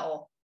as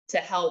well to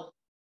help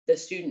the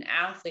student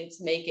athletes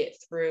make it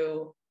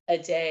through a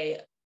day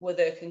with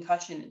a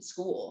concussion in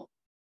school.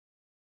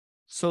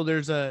 So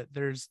there's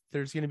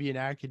going to be an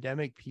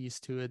academic piece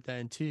to it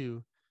then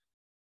too.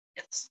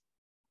 Yes.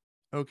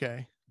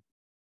 Okay.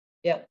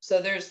 Yep.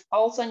 So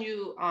I'll send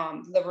you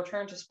the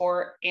return to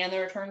sport and the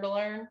return to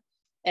learn,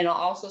 and I'll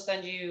also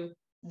send you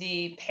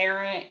the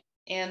parent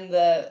and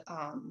the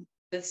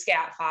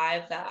SCAT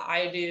 5 that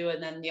I do,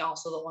 and then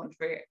also the one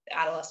for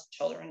adolescent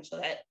children, so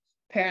that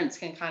parents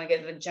can kind of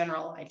get a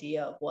general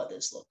idea of what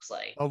this looks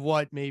like. Of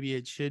what maybe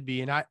it should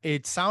be. And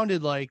it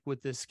sounded like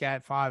with the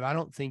SCAT 5, I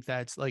don't think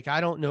that's like,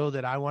 I don't know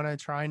that I want to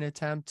try and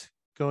attempt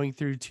going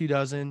through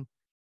 24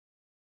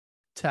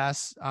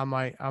 tests on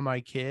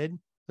my kid.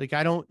 Like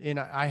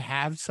I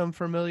have some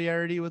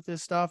familiarity with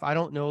this stuff. I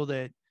don't know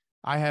that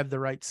I have the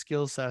right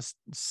skill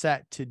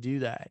set to do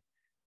that.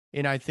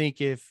 And I think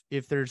if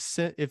there's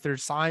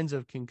signs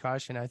of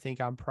concussion, I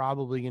think I'm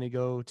probably going to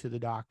go to the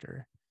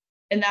doctor.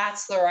 And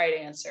that's the right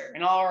answer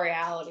in all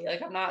reality.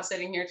 Like, I'm not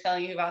sitting here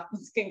telling you about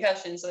this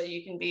concussion so that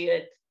you can be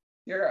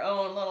your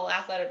own little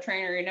athletic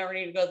trainer. You never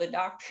need to go to the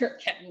doctor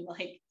again.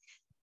 Like,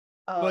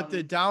 but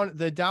the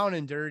down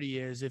and dirty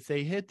is if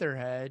they hit their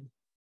head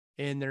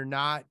and they're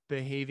not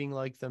behaving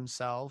like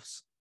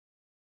themselves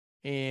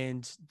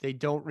and they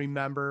don't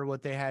remember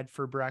what they had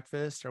for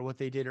breakfast or what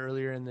they did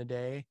earlier in the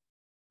day,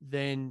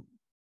 then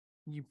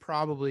you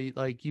probably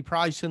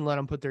shouldn't let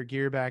them put their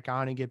gear back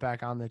on and get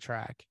back on the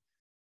track,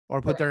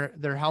 or put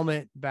their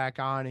helmet back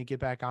on and get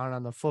back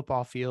on the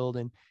football field.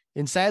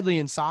 And sadly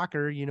in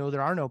soccer,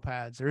 there are no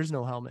pads. There is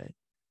no helmet.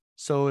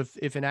 So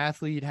if an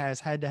athlete has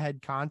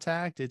head-to-head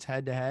contact, it's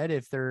head-to-head.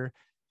 If they're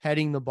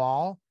heading the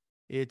ball,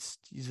 it's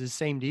the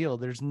same deal.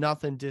 There's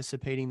nothing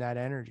dissipating that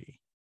energy.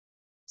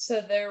 So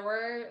there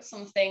were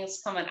some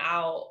things coming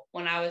out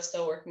when I was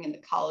still working in the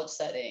college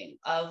setting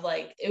of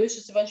it was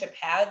just a bunch of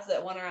pads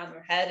that went around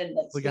their head and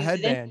like a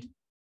headband.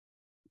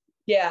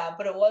 Yeah,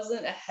 but it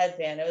wasn't a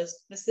headband. It was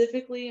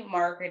specifically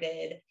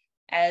marketed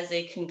as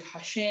a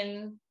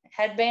concussion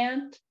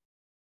headband.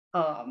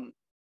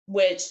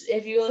 Which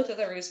if you looked at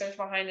the research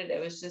behind it, it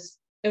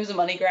was a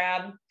money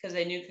grab because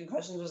they knew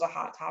concussions was a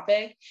hot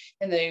topic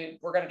and they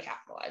were going to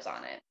capitalize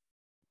on it.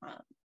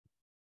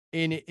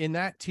 In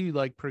that too,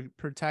 like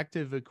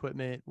protective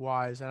equipment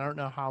wise, I don't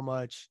know how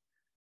much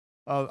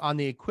on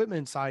the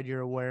equipment side you're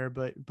aware,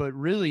 but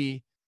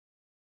really,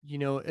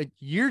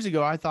 years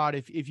ago, I thought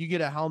if you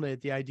get a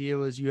helmet, the idea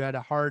was you had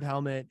a hard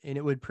helmet and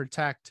it would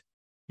protect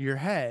your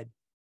head,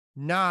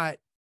 not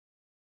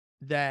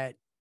that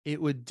it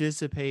would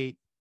dissipate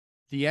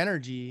the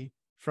energy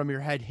from your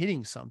head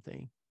hitting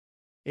something.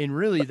 And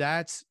really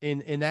that's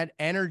in that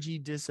energy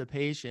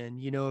dissipation,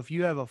 if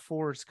you have a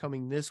force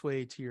coming this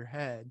way to your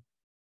head,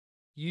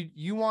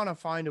 you want to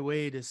find a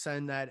way to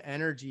send that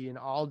energy in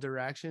all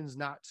directions,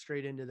 not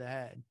straight into the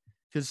head,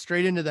 because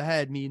straight into the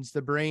head means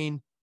the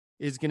brain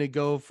is going to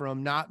go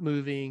from not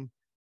moving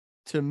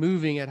to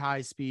moving at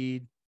high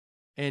speed,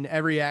 and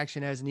every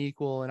action has an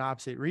equal and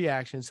opposite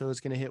reaction. So it's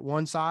going to hit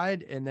one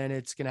side and then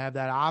it's going to have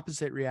that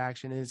opposite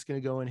reaction and it's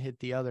going to go and hit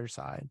the other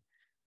side.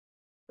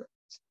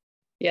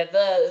 Yeah.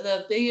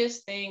 The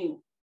biggest thing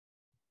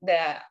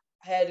that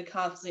I had to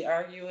constantly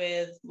argue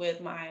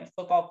with my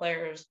football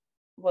players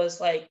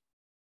was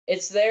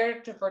it's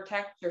there to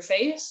protect your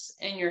face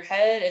and your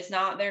head. It's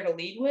not there to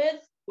lead with,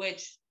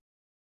 which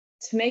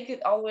to make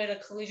it all the way to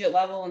collegiate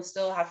level and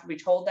still have to be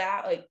told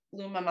that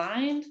blew my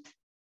mind.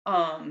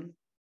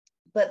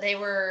 But they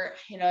were,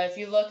 if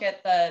you look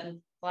at the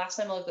last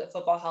time I looked at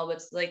football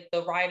helmets, the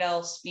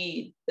Rydell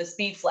Speed, the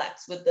Speed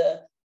Flex with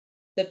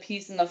the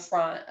piece in the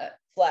front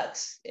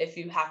flex, if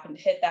you happen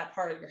to hit that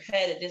part of your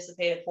head, it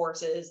dissipated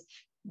forces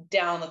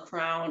down the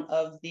crown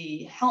of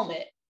the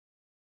helmet.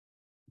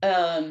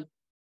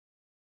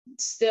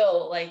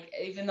 Still,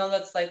 even though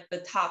that's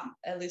the top,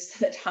 at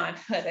least at the time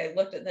that I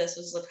looked at this,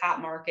 was the top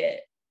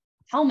market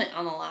helmet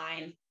on the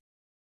line,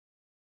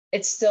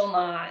 it's still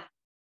not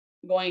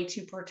going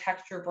to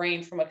protect your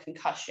brain from a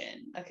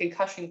concussion. A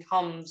concussion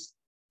comes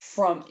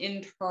from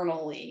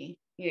internally,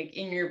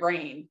 in your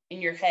brain,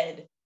 in your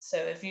head. So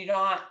if you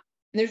don't,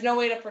 there's no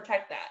way to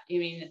protect that. I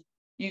mean,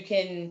 you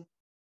can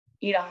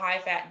eat a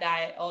high-fat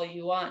diet all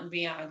you want and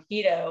be on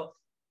keto,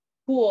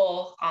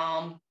 cool.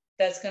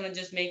 That's going to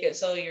just make it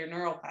so your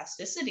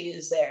neuroplasticity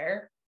is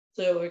there,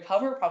 so you'll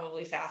recover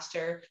probably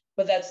faster,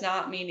 but that's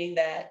not meaning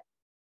that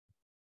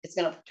it's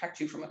going to protect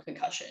you from a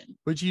concussion.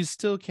 But you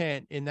still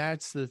can't, and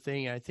that's the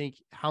thing. I think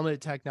helmet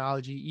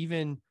technology,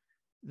 even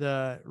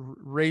the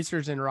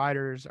racers and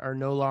riders are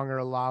no longer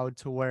allowed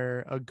to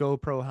wear a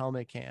GoPro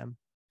helmet cam,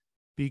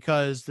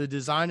 because the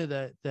design of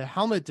the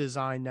helmet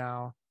design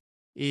now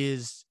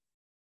is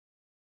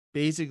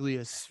basically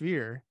a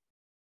sphere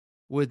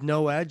with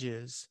no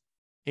edges.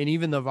 And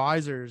even the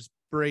visors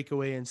break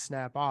away and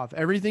snap off.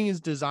 Everything is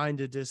designed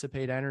to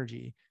dissipate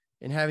energy.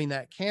 And having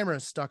that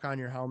camera stuck on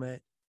your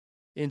helmet,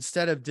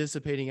 instead of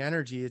dissipating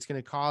energy, it's going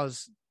to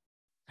cause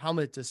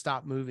helmet to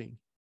stop moving.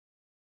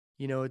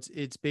 You know,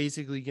 it's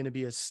basically going to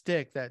be a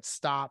stick that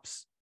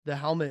stops the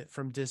helmet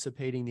from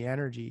dissipating the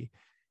energy.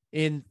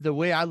 And the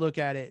way I look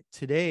at it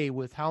today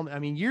with helmet, I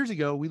mean, years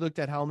ago, we looked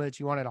at helmets,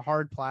 you wanted a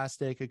hard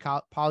plastic, a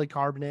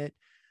polycarbonate,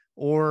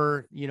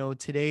 or, you know,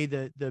 today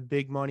the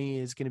big money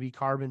is going to be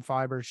carbon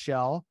fiber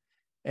shell.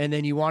 And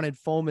then you wanted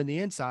foam in the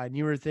inside. And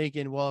you were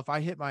thinking, well, if I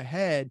hit my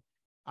head,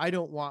 I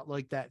don't want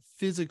like that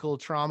physical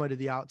trauma to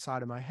the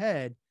outside of my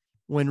head.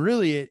 When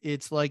really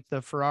it's like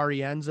the Ferrari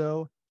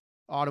Enzo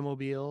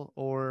automobile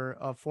or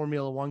a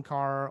Formula One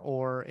car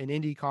or an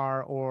Indy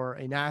car or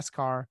a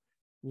NASCAR,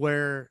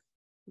 where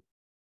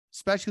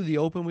especially the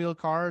open wheel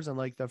cars and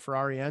like the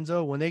Ferrari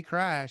Enzo, when they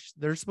crash,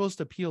 they're supposed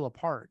to peel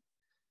apart.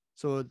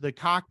 So the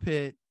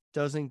cockpit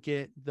doesn't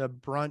get the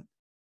brunt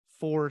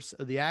force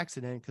of the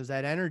accident because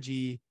that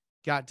energy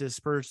got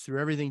dispersed through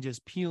everything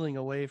just peeling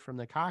away from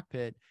the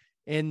cockpit.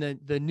 And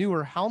the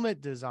newer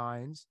helmet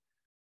designs,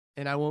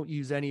 and I won't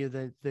use any of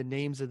the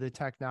names of the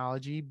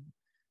technology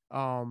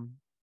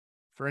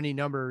for any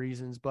number of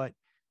reasons, but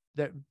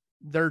that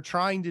they're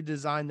trying to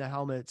design the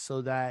helmet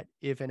so that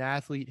if an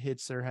athlete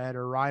hits their head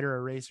or rider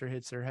or racer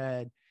hits their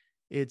head,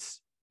 it's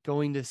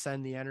going to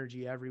send the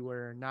energy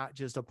everywhere, not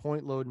just a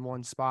point load in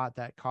one spot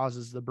that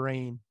causes the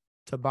brain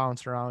to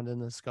bounce around in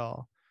the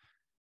skull.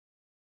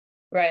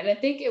 Right. And I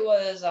think it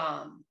was,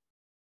 I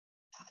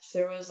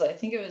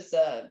think it was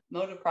the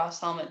motocross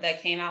helmet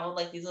that came out with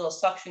like these little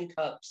suction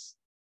cups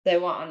that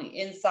went on the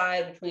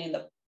inside between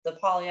the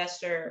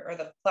polyester or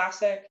the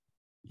plastic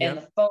and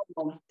the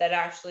foam that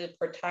actually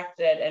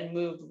protected and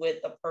moved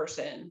with the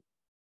person.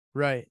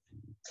 Right.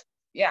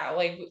 Yeah.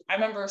 Like I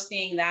remember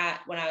seeing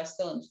that when I was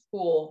still in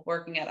school,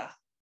 working at a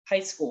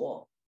high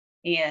school,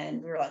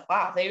 and we were like,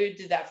 wow, they would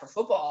do that for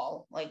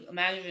football. Like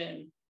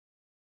imagine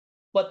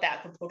what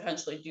that could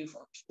potentially do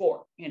for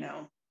sport, you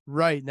know?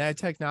 Right. And that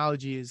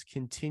technology has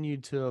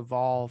continued to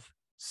evolve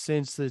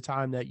since the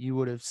time that you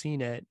would have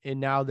seen it.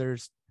 And now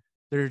there's,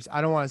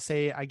 I don't want to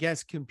say, I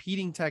guess,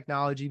 competing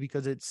technology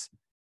because it's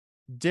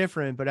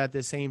different, but at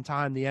the same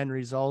time, the end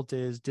result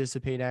is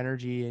dissipate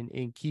energy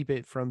and keep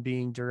it from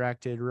being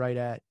directed right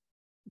at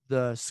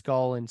the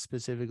skull and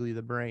specifically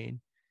the brain.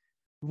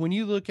 When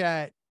you look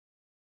at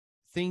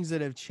things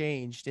that have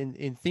changed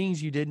and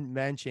things you didn't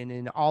mention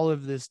in all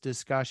of this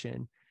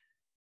discussion,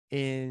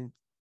 and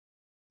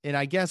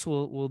I guess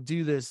we'll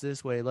do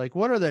this way. Like,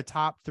 what are the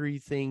top 3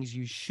 things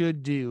you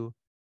should do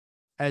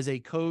as a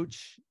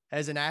coach,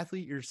 as an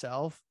athlete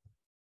yourself,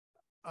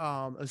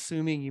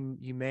 assuming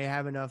you may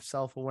have enough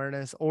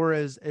self-awareness, or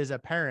as a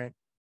parent,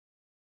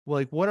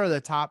 like what are the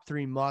top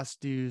 3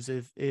 must-dos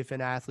if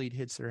an athlete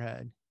hits their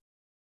head?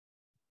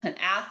 An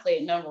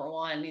athlete, number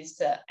one, needs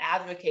to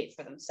advocate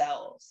for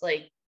themselves.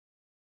 Like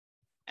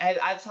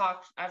I've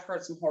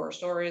heard some horror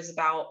stories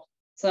about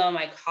some of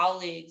my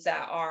colleagues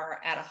that are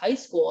at a high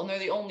school and they're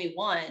the only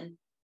one,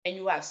 and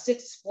you have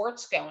 6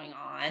 sports going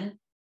on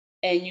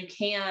and you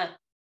can't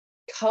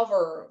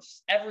cover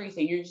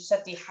everything. You're just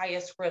at the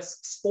highest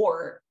risk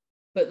sport.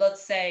 But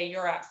let's say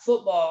you're at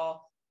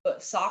football,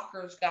 but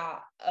soccer's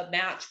got a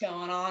match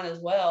going on as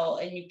well,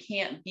 and you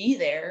can't be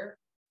there.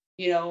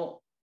 You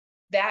know,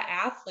 that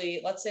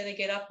athlete, let's say they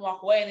get up and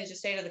walk away and they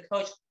just say to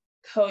the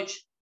coach,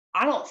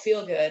 I don't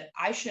feel good.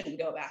 I shouldn't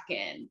go back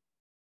in.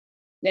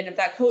 Then if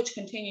that coach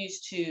continues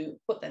to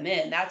put them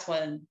in, that's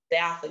when the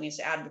athlete needs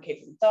to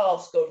advocate for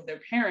themselves, go to their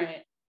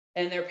parent,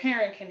 and their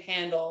parent can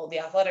handle the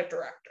athletic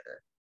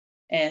director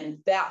and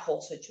that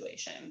whole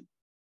situation.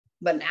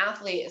 But an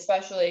athlete,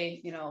 especially,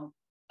 you know,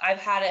 I've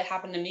had it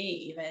happen to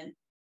me even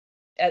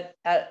at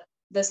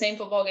the same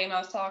football game I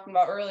was talking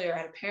about earlier. I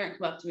had a parent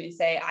come up to me and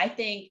say, I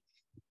think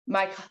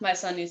my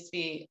son needs to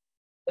be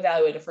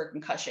evaluated for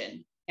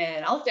concussion.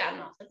 And I looked at him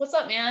and I was like, what's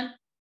up, man?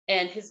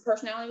 And his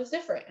personality was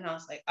different. And I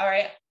was like, all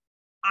right,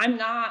 I'm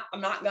not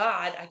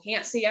God. I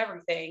can't see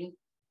everything.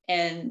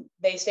 And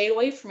they stayed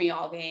away from me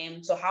all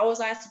game. So how was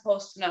I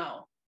supposed to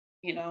know?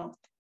 You know?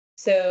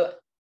 So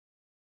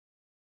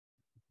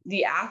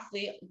the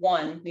athlete,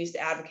 one, needs to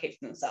advocate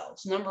for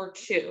themselves. Number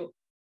 2,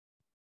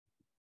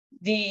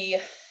 the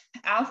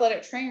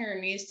athletic trainer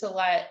needs to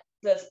let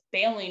the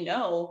family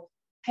know,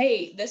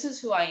 hey, this is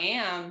who I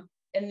am.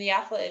 And the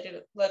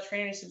athletic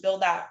trainer needs to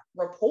build that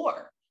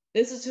rapport.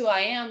 This is who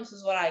I am. This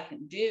is what I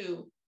can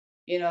do.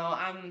 You know,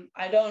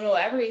 I don't know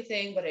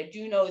everything, but I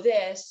do know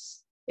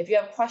this. If you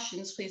have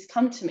questions, please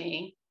come to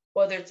me,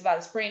 whether it's about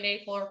a sprained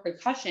ankle or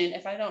concussion.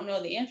 If I don't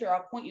know the answer,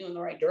 I'll point you in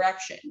the right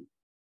direction.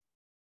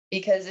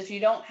 Because if you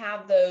don't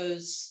have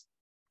those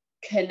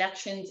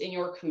connections in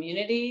your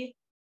community,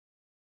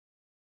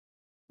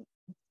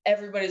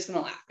 everybody's going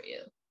to laugh at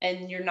you,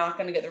 and you're not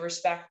going to get the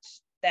respect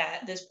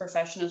that this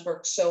profession has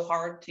worked so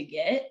hard to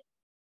get.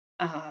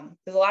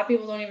 Because a lot of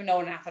people don't even know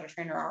what an athletic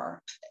trainer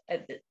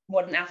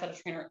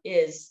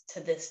is to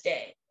this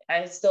day.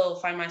 I still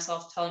find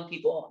myself telling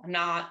people I'm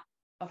not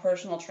a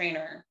personal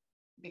trainer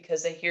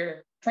because they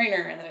hear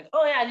trainer and they're like,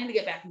 oh yeah, I need to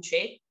get back in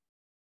shape.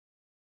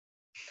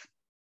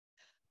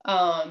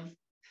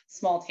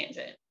 Small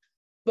tangent.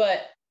 But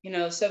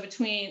So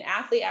between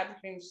athlete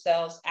advocating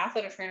themselves,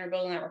 athletic trainer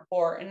building that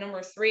rapport, and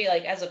number 3,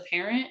 like as a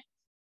parent,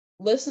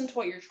 listen to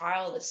what your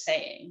child is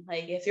saying.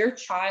 Like if your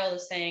child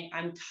is saying,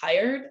 I'm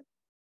tired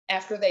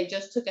after they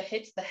just took a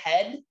hit to the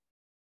head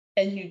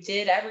and you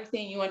did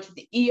everything, you went to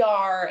the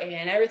ER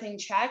and everything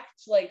checked,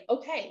 like,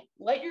 okay,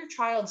 let your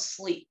child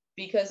sleep,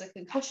 because a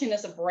concussion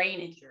is a brain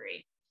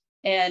injury.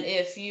 And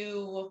if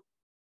you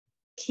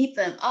keep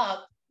them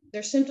up,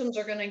 their symptoms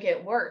are going to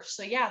get worse.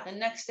 So yeah, the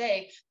next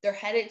day, their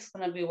headache's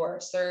going to be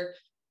worse. They're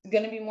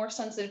going to be more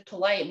sensitive to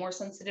light, more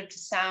sensitive to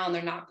sound.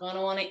 They're not going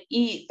to want to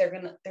eat. They're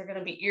going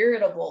to be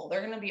irritable.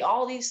 They're going to be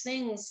all these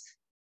things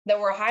that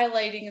we're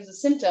highlighting as a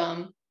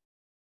symptom.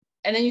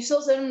 And then you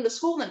still send them to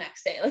school the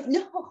next day. Like,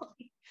 no,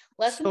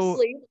 let them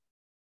sleep.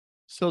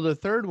 So the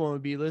third one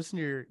would be listen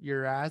to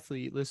your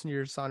athlete, listen to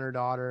your son or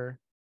daughter.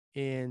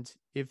 And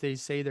if they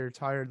say they're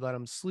tired, let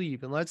them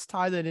sleep. And let's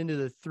tie that into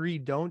the 3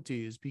 don't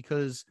do's,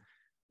 because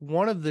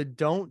one of the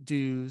don't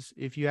do's,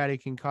 if you had a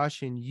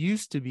concussion,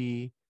 used to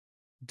be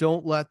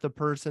don't let the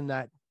person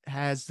that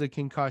has the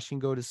concussion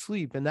go to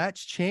sleep. And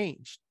that's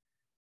changed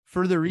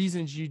for the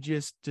reasons you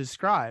just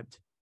described,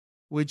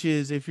 which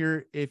is if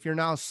you're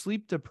now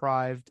sleep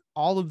deprived,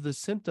 all of the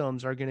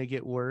symptoms are going to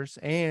get worse.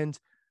 And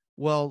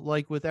well,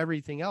 like with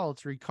everything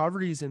else,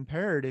 recovery is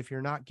impaired if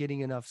you're not getting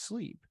enough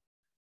sleep.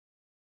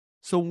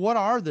 So what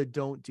are the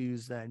don't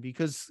do's then?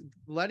 Because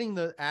letting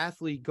the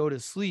athlete go to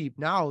sleep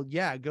now,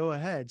 yeah, go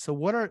ahead. So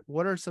what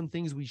are some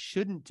things we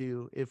shouldn't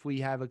do if we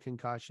have a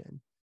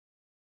concussion?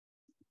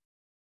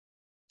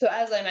 So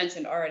as I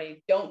mentioned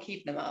already, don't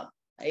keep them up.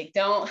 Like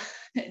don't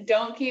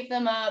keep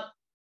them up.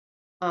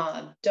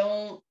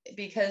 Don't,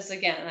 because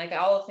again, like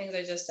all the things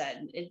I just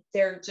said,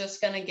 they're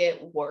just gonna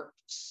get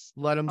worse.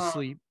 Let them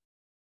sleep.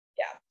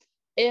 Yeah,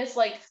 it's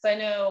like, because I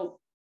know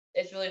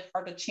it's really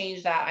hard to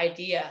change that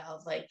idea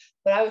of like,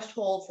 but I was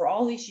told for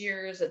all these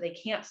years that they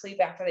can't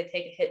sleep after they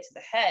take a hit to the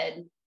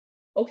head.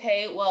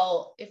 Okay,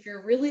 well, if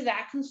you're really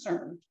that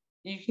concerned,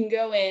 you can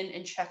go in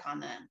and check on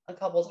them a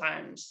couple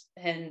times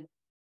and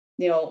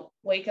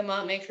wake them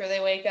up, make sure they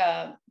wake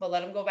up, but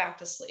let them go back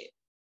to sleep.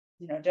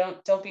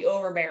 Don't be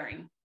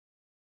overbearing.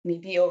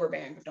 Be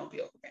overbearing, but don't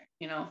be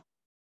overbearing.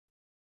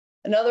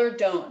 Another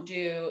don't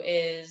do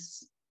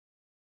is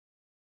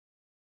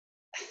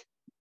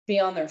be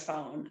on their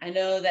phone. I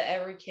know that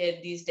every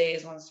kid these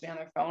days wants to be on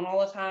their phone all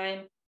the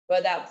time,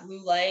 but that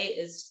blue light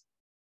is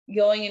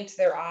going into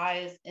their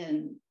eyes,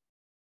 and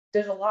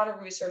there's a lot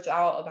of research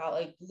out about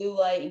like blue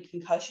light and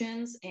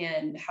concussions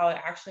and how it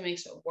actually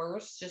makes it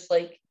worse. Just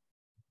like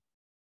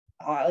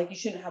you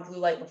shouldn't have blue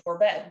light before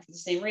bed for the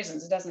same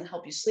reasons. It doesn't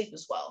help you sleep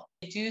as well.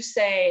 I do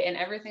say in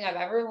everything I've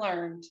ever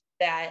learned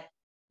that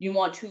you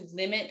want to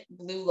limit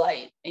blue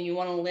light and you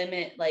want to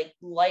limit like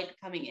light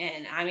coming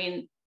in. I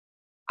mean,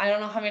 I don't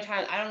know how many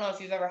times, I don't know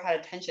if you've ever had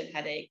a tension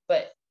headache,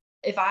 but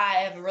if I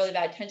have a really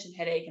bad tension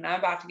headache and I'm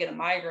about to get a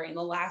migraine,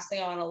 the last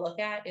thing I want to look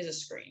at is a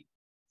screen.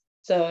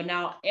 So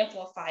now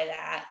amplify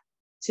that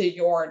to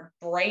your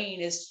brain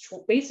is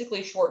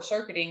basically short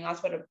circuiting.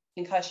 That's what a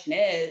concussion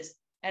is.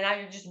 And now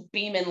you're just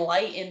beaming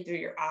light in through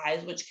your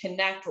eyes, which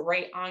connect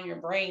right on your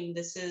brain.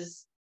 This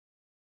is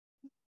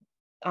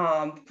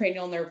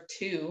cranial nerve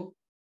 2,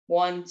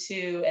 1,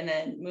 2, and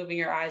then moving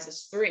your eyes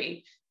is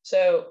 3.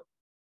 So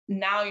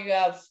now you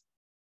have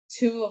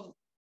 2 of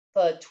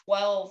the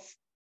 12,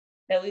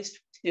 at least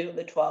 2 of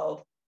the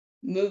 12,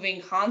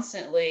 moving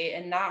constantly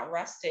and not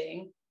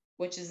resting,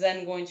 which is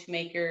then going to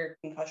make your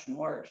concussion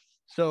worse.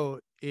 So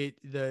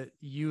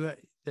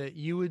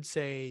you would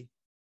say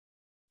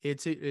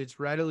it's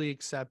readily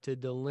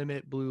accepted to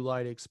limit blue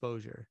light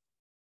exposure.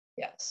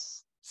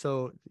 Yes.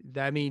 So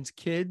that means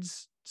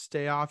kids,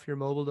 stay off your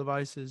mobile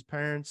devices.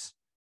 Parents,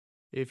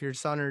 if your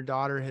son or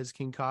daughter has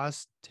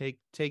concussed, take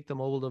the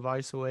mobile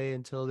device away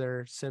until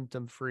they're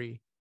symptom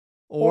free.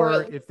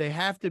 Or if they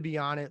have to be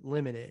on it,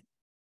 limit it.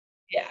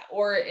 Yeah.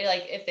 Or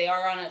like if they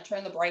are on it,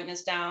 turn the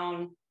brightness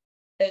down.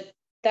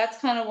 That's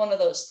kind of one of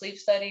those sleep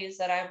studies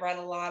that I've read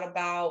a lot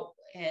about,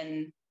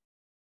 and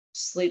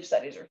sleep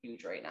studies are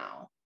huge right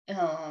now.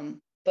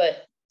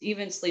 But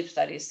even sleep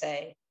studies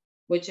say,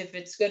 which if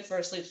it's good for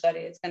a sleep study,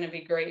 it's going to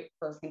be great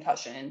for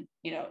concussion,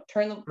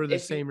 for the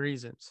same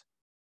reasons.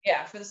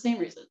 Yeah, for the same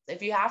reasons.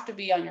 If you have to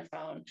be on your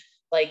phone,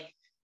 like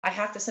I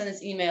have to send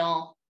this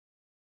email,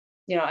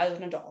 as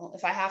an adult,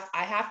 if I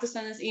have to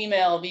send this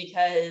email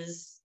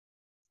because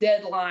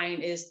deadline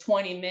is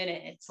 20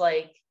 minutes,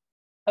 like,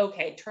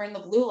 okay, turn the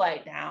blue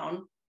light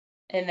down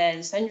and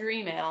then send your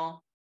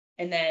email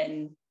and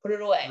then put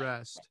it away.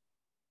 Rest.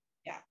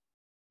 Yeah.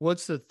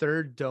 What's the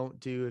third don't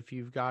do if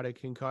you've got a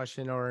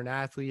concussion or an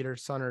athlete or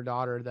son or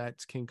daughter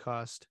that's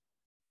concussed?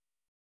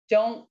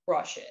 Don't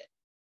rush it.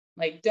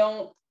 Like,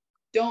 don't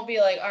be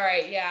like, all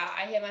right, yeah,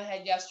 I hit my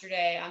head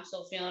yesterday, I'm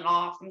still feeling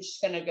off, I'm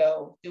just going to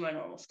go do my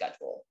normal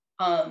schedule.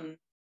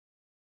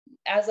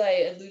 As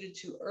I alluded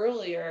to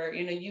earlier,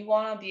 you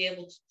want to be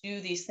able to do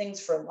these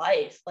things for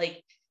life.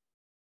 Like,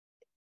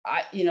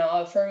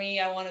 for me,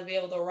 I want to be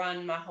able to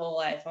run my whole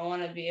life. I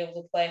want to be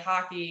able to play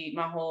hockey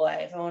my whole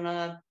life. I want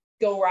to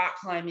go rock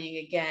climbing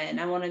again.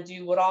 I want to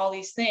do all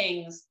these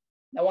things.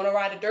 I want to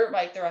ride a dirt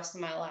bike the rest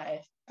of my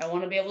life. I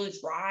want to be able to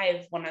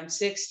drive when I'm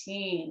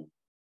 16,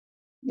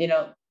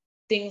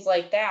 things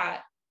like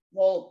that.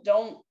 Well,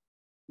 don't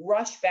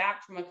rush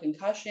back from a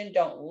concussion.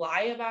 Don't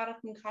lie about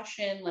a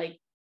concussion. Like,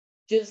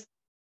 just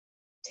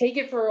take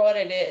it for what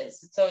it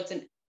is. So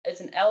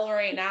it's an L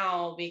right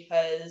now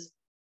because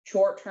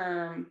short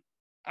term,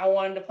 I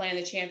wanted to play in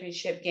the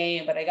championship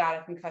game, but I got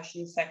a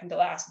concussion second to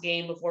last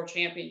game before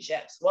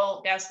championships.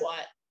 Well, guess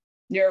what?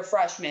 You're a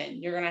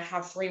freshman. You're going to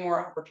have 3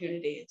 more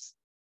opportunities.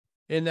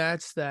 And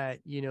that's that,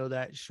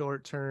 that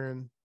short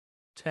term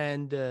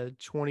 10 to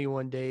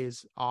 21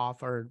 days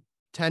off, or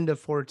 10 to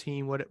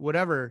 14,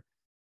 whatever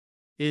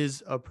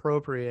is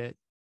appropriate,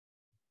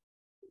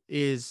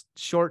 is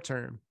short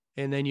term.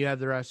 And then you have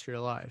the rest of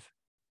your life.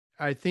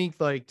 I think,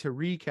 like, to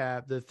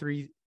recap, the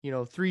three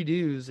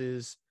do's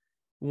is: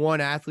 one,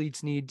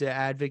 athletes need to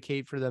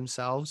advocate for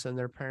themselves and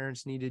their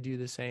parents need to do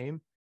the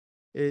same.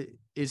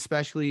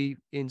 Especially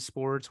in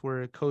sports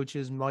where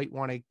coaches might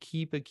want to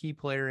keep a key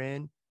player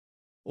in,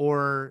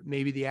 or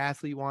maybe the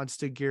athlete wants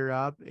to gear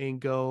up and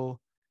go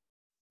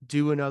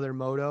do another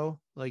moto.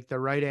 Like, the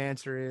right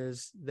answer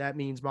is, that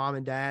means mom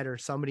and dad or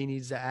somebody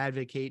needs to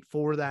advocate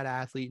for that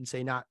athlete and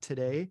say, not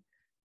today.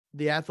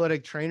 The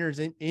athletic trainers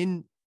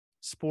in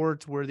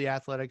sports where the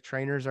athletic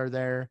trainers are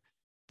there,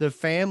 the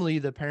family,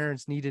 the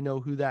parents need to know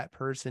who that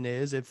person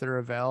is if they're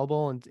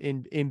available,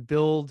 and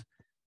build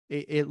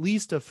at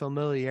least a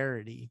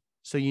familiarity.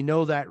 So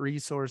that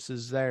resource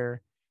is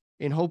there.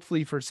 And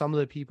hopefully for some of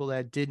the people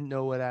that didn't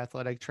know what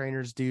athletic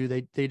trainers do,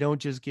 they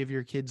don't just give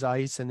your kids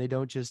ice and they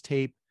don't just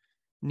tape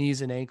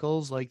knees and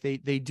ankles. Like, they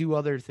do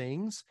other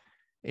things.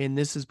 And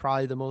this is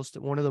probably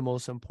one of the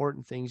most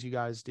important things you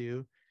guys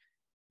do.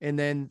 And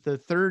then the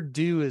third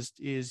do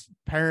is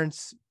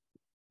parents,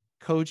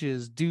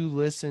 coaches, do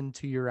listen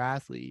to your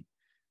athlete.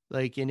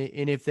 Like, and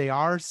if they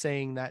are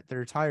saying that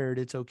they're tired,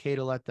 it's okay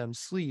to let them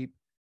sleep,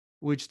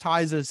 which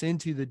ties us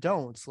into the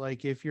don'ts.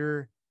 Like, if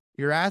your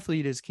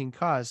athlete is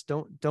concussed,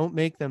 don't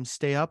make them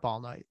stay up all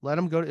night. Let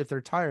them go. If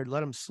they're tired,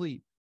 let them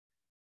sleep.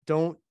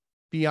 Don't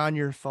be on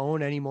your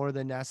phone any more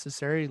than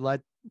necessary.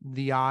 Let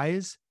the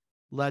eyes,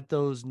 let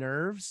those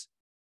nerves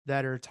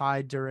that are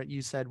tied to,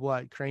 you said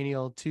what,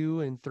 cranial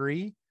 2 and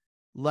 3,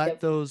 let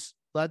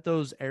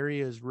those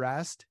areas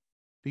rest,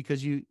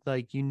 because you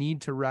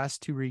need to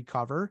rest to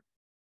recover.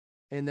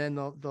 And then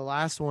the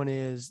last one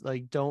is,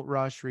 like, don't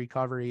rush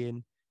recovery.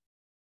 And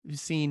we've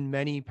seen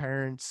many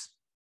parents,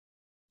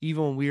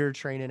 even when we were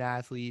training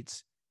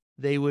athletes,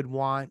 they would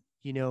want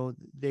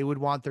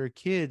their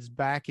kids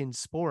back in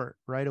sport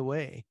right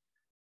away.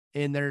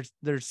 And there's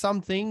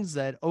some things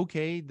that,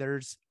 okay,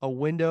 there's a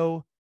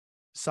window.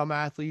 Some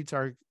athletes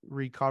are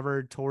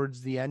recovered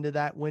towards the end of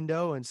that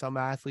window, and some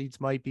athletes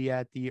might be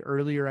at the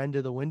earlier end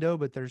of the window,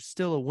 but there's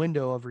still a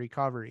window of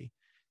recovery.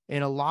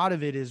 And a lot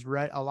of it is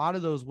a lot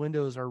of those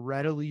windows are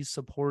readily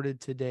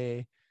supported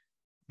today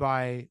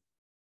by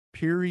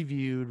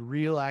peer-reviewed,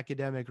 real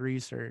academic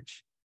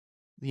research.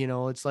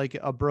 It's like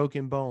a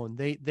broken bone.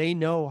 They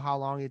know how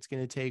long it's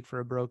going to take for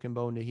a broken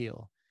bone to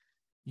heal.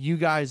 You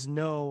guys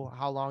know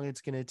how long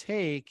it's going to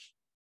take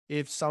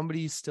if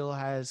somebody still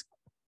has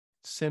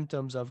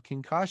symptoms of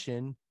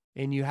concussion,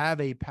 and you have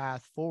a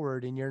path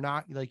forward, and you're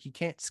not, like, you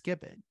can't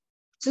skip it.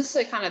 Just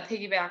to kind of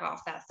piggyback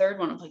off that third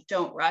one of, like,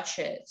 don't rush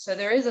it. So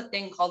there is a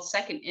thing called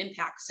second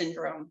impact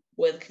syndrome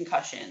with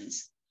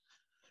concussions.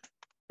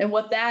 And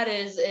what that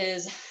is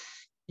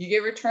you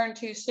get returned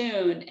too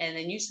soon and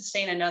then you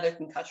sustain another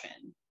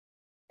concussion.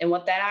 And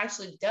what that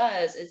actually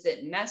does is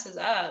it messes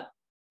up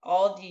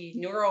all the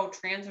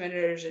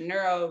neurotransmitters and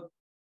neuro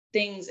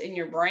things in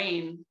your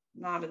brain.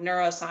 Not a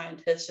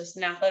neuroscientist, just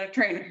an athletic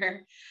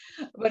trainer,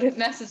 but it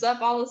messes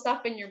up all the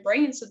stuff in your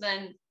brain. So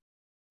then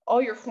all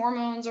your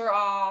hormones are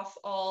off,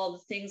 all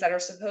the things that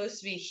are supposed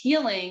to be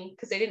healing,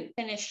 because they didn't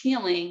finish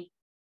healing,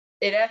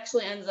 it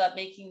actually ends up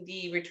making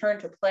the return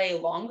to play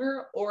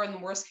longer, or in the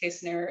worst case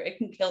scenario, it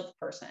can kill the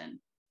person.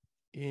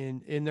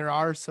 And there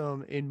are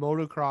some, in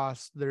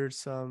motocross, there's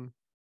some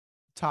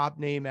top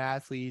name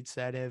athletes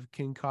that have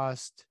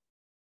concussed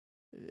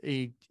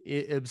a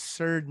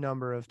absurd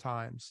number of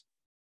times.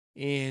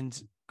 And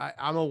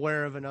I'm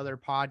aware of another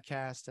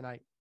podcast, and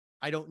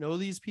I don't know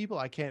these people.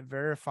 I can't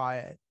verify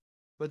it,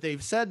 but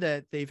they've said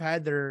that they've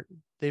had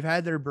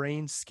their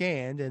brains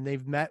scanned, and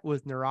they've met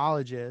with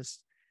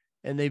neurologists,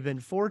 and they've been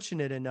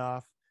fortunate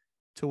enough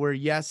to where,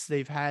 yes,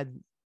 they've had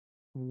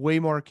way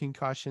more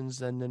concussions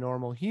than the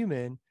normal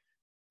human,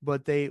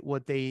 but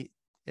what they,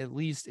 at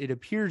least it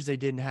appears they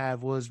didn't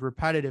have, was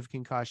repetitive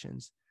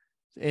concussions.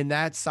 And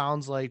that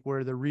sounds like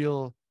where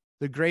the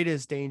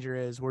greatest danger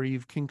is, where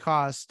you've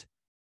concussed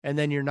and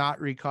then you're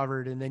not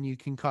recovered, and then you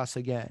concuss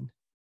again.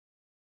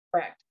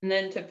 Correct. And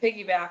then to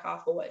piggyback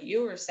off of what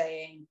you were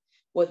saying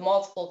with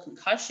multiple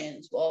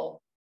concussions,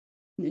 well,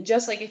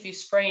 just like if you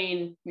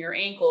sprain your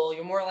ankle,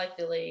 you're more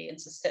likely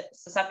and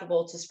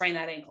susceptible to sprain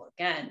that ankle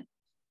again.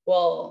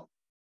 Well,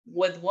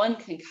 with one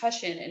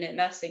concussion and it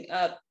messing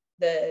up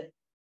the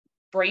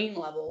brain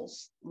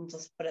levels, let's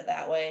just put it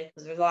that way,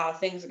 because there's a lot of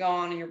things going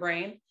on in your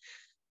brain.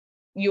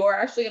 you are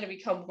actually going to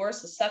become more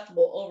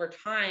susceptible over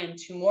time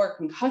to more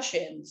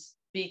concussions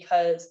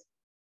because,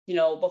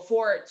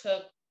 before it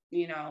took,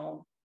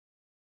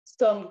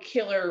 some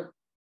killer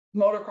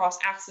motocross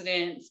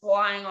accident,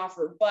 flying off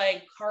your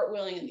bike,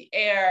 cartwheeling in the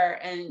air,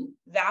 and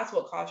that's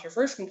what caused your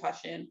first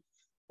concussion.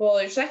 Well,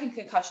 your second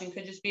concussion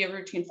could just be a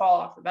routine fall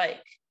off your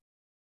bike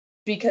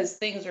because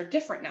things are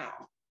different now.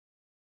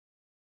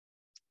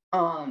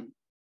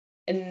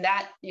 And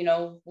that,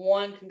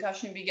 one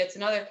concussion begets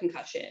another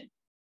concussion.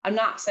 I'm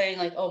not saying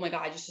like, oh my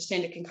God, just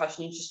sustain a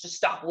concussion, you just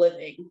stop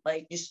living.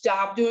 Like, you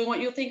stop doing what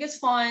you think is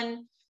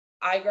fun.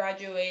 I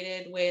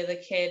graduated with a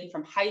kid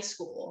from high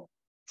school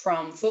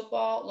from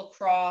football,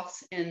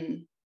 lacrosse,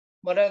 and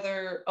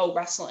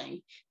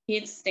wrestling. He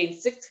had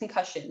sustained 6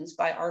 concussions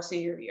by our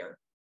senior year.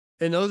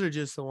 And those are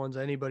just the ones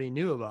anybody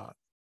knew about.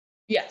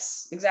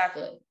 Yes,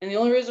 exactly. And the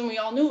only reason we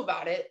all knew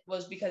about it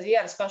was because he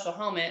had a special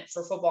helmet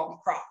for football and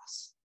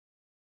lacrosse.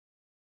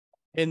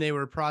 And they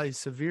were probably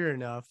severe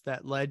enough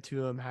that led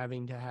to him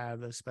having to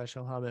have a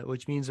special helmet,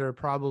 which means there are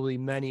probably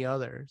many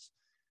others.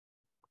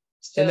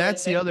 And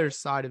that's the other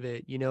side of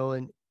it,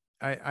 and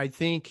I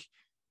think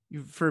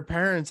for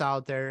parents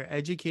out there,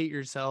 educate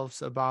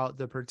yourselves about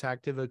the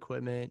protective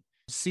equipment,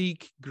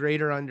 seek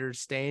greater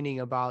understanding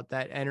about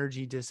that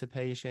energy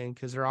dissipation,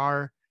 because there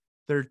are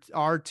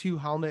 2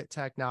 helmet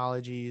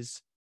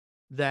technologies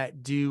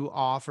that do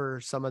offer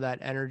some of that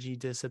energy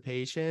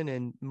dissipation,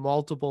 and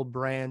multiple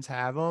brands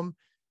have them.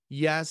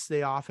 Yes,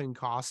 they often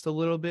cost a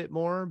little bit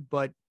more,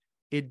 but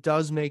it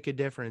does make a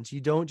difference.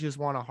 You don't just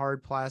want a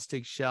hard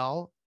plastic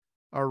shell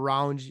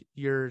around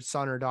your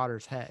son or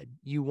daughter's head.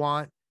 You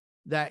want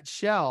that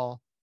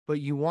shell, but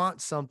you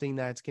want something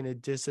that's going to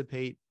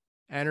dissipate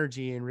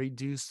energy and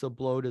reduce the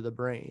blow to the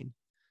brain.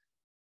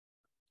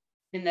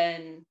 And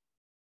then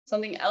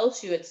something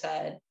else you had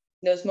said,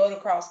 those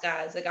motocross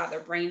guys that got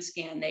their brain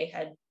scan, they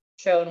had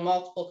shown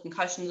multiple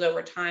concussions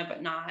over time,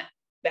 but not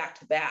back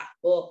to back.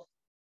 Well,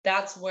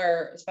 that's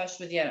where,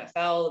 especially with the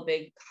NFL, the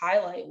big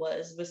highlight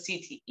was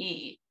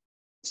CTE.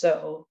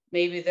 So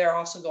maybe they're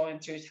also going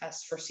through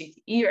tests for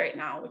CTE right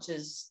now, which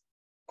is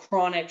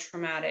chronic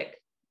traumatic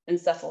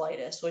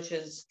encephalitis, which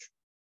is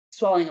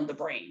swelling of the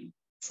brain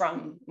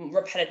from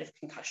repetitive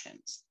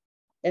concussions.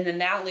 And then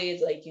that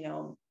leads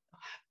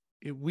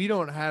we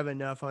don't have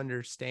enough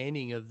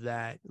understanding of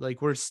that. Like,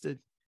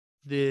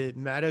 the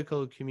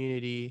medical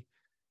community,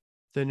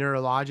 the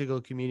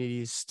neurological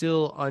community is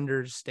still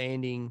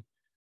understanding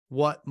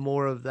what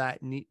more of that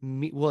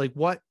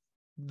what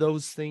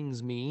those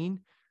things mean.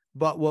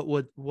 But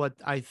what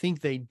I think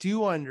they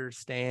do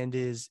understand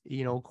is,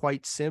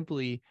 quite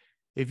simply,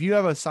 if you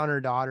have a son or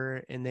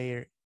daughter and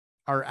they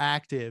are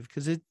active,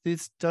 because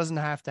this doesn't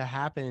have to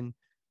happen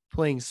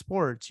playing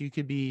sports. You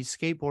could be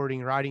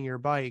skateboarding, riding your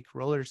bike,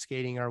 roller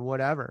skating, or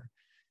whatever.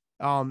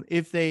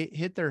 If they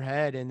hit their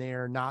head and they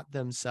are not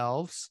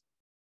themselves,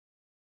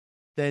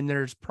 then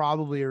there's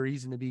probably a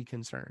reason to be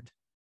concerned.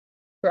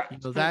 Correct.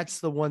 That's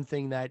the one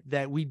thing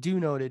that we do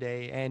know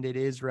today, and it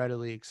is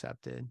readily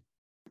accepted.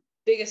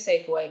 Biggest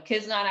takeaway: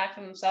 kids not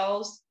acting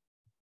themselves,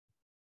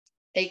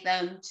 take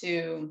them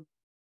to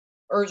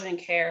urgent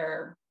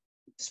care,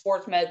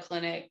 sports med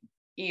clinic,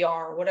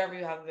 ER, whatever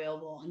you have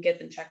available, and get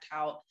them checked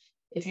out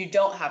if you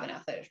don't have an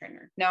athletic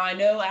trainer. Now, I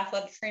know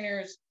athletic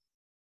trainers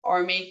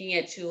are making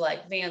it to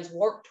like Vans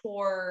Warped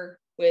Tour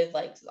with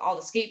like all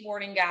the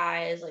skateboarding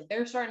guys. Like,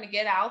 they're starting to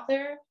get out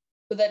there,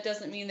 but that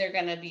doesn't mean they're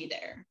going to be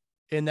there.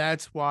 And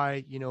that's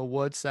why,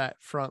 what's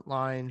that front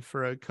line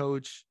for a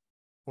coach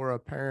or a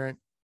parent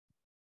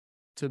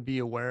to be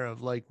aware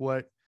of? Like,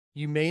 what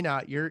you may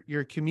not,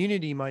 your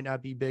community might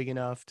not be big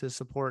enough to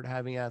support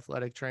having an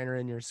athletic trainer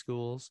in your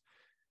schools.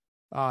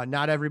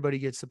 Not everybody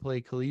gets to play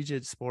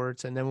collegiate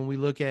sports. And then when we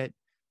look at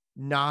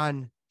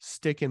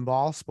non-stick and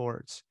ball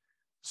sports,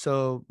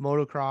 so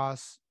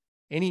motocross,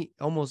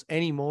 almost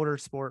any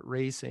motorsport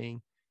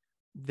racing,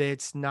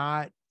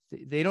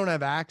 they don't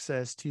have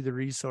access to the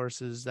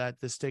resources that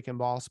the stick and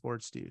ball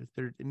sports do.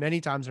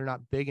 Many times they're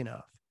not big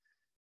enough.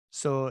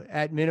 So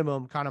at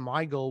minimum, kind of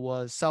my goal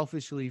was,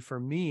 selfishly for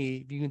me,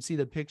 if you can see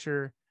the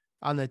picture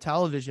on the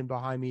television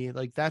behind me,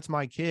 like, that's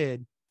my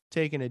kid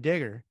taking a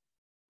digger.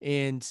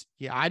 And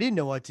yeah, I didn't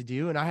know what to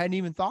do, and I hadn't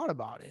even thought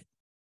about it.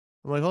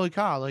 I'm like, holy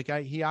cow, like,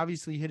 he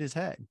obviously hit his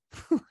head.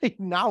 Like,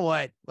 now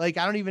what? Like,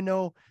 I don't even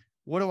know,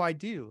 what do I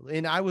do?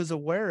 And I was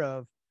aware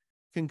of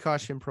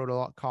concussion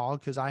protocol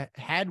because I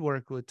had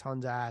worked with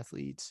tons of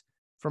athletes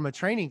on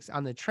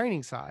the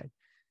training side.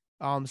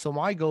 So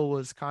my goal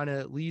was kind of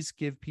at least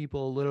give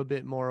people a little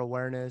bit more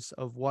awareness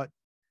of what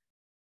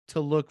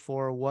to look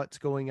for, what's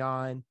going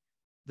on.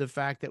 The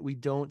fact that we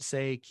don't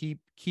say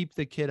keep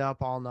the kid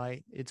up all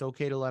night. It's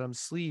okay to let them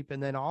sleep.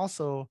 And then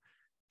also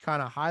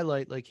kind of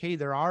highlight, like, hey,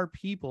 there are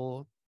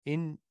people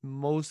in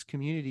most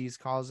communities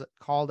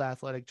called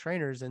athletic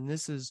trainers, and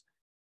this is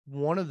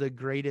one of the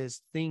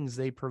greatest things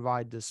they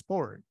provide to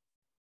sport.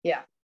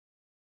 Yeah.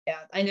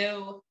 I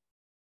know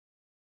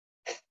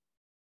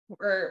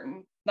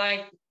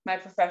my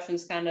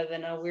profession's kind of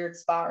in a weird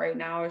spot right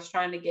now. I was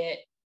trying to get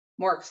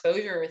more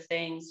exposure with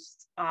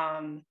things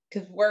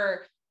because we're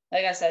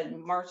like I said,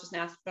 March is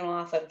National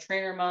Athletic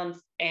Trainer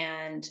Month,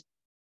 and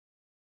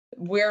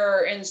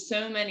we're in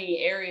so many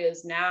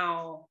areas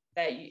now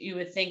that you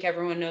would think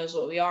everyone knows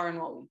what we are and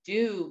what we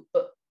do,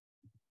 but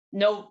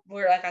no,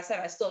 we're, like I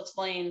said, I still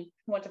explain,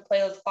 went to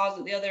play with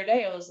closet the other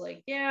day. I was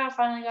like, yeah, I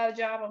finally got a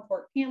job on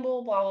Fort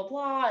Campbell, blah, blah,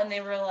 blah. And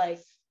they were like,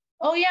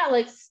 oh yeah,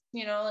 like,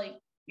 like,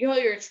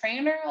 you're a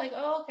trainer. Like,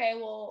 oh, okay,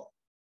 well,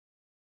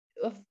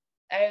 if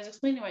I was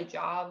explaining my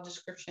job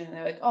description and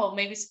they're like, oh,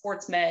 maybe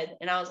sports med.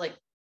 And I was like,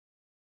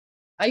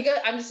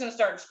 I'm just going to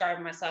start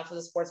describing myself as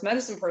a sports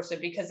medicine person,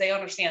 because they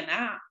understand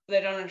that.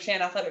 They don't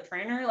understand athletic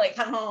trainer. Like,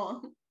 I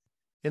don't.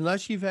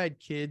 Unless you've had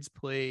kids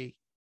play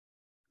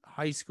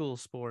high school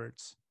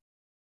sports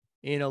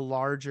in a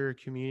larger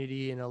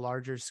community, in a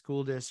larger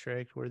school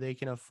district where they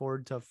can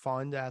afford to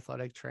fund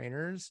athletic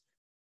trainers,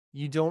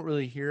 you don't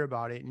really hear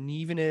about it. And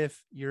even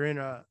if you're in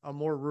a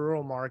more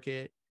rural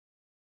market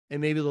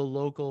and maybe the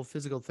local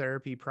physical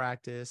therapy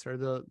practice or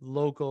the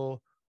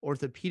local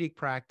orthopedic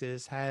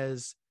practice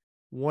has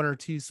one or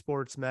two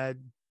sports med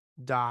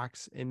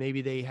docs, and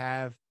maybe they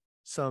have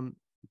some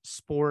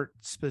sport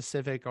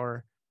specific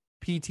or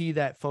PT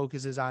that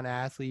focuses on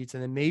athletes,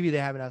 and then maybe they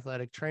have an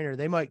athletic trainer,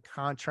 they might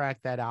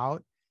contract that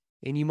out.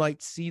 And you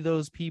might see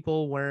those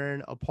people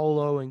wearing a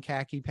polo and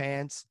khaki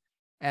pants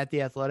at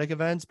the athletic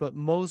events, but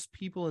most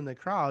people in the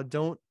crowd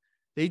don't,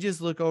 they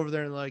just look over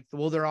there and like,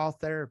 well, they're all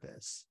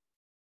therapists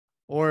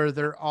or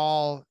they're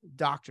all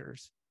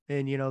doctors.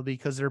 And,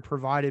 because they're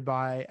provided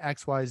by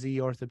XYZ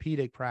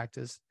orthopedic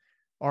practice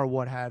or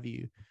what have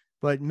you.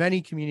 But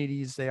many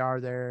communities, they are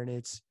there, and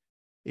it's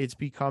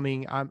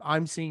becoming,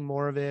 I'm seeing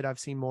more of it. I've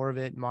seen more of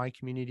it in my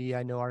community.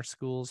 I know our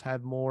schools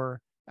have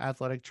more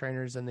athletic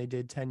trainers than they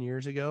did 10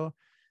 years ago.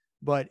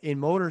 But in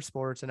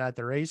motorsports and at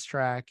the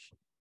racetrack,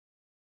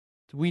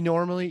 we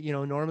normally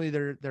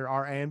there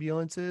are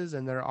ambulances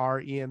and there are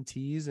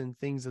EMTs and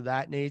things of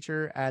that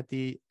nature at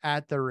the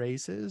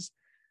races.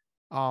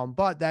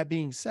 But that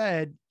being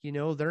said,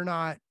 they're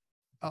not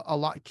a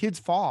lot. Kids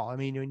fall. I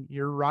mean, when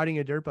you're riding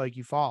a dirt bike,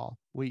 you fall.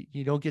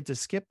 You don't get to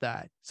skip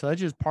that. So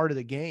that's just part of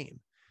the game.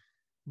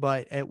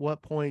 But at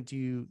what point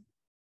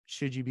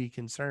should you be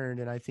concerned?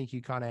 And I think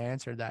you kind of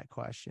answered that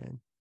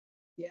question.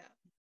 Yeah.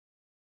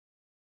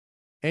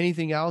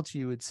 Anything else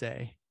you would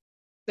say?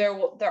 There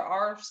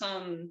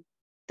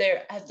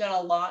has been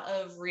a lot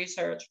of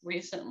research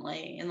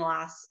recently in the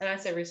last, and I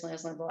say recently,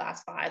 it's like the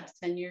last 5 to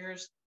 10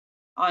 years,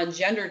 on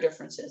gender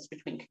differences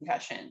between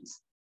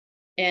concussions.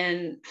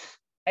 And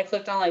I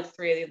clicked on like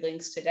 3 of the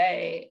links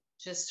today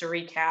just to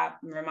recap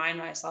and remind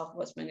myself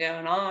what's been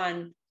going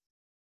on.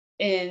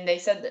 And they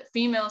said that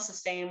females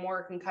sustain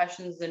more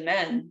concussions than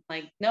men.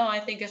 Like, no, I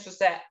think it's just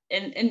that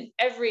in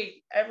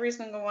every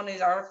single one of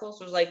these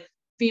articles was like,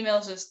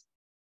 females just,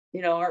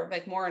 are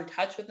like more in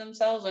touch with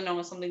themselves and know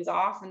when something's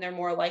off, and they're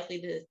more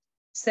likely to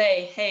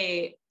say,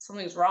 hey,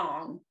 something's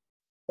wrong.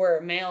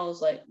 Where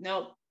males like,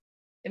 nope,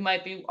 it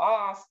might be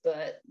off,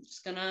 but I'm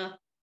just gonna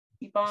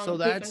keep on. So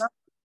that's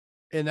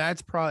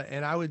probably,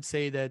 and I would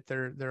say that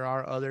there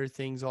are other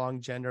things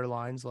along gender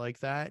lines like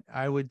that.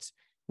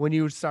 When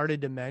you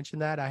started to mention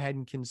that, I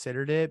hadn't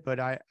considered it,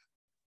 but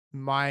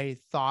my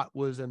thought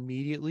was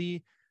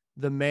immediately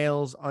the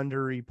males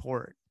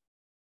underreport.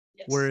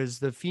 Yes. Whereas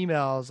the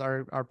females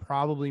are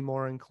probably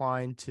more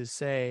inclined to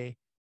say,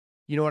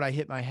 you know what, I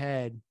hit my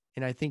head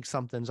and I think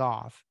something's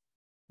off.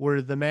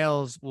 Where the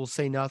males will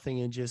say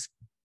nothing and just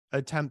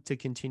attempt to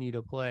continue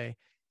to play.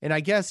 And I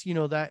guess,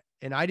 that,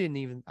 and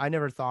I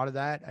never thought of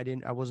that.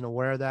 I wasn't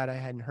aware of that. I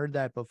hadn't heard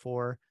that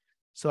before.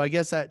 So I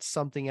guess that's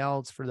something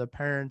else for the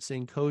parents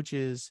and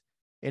coaches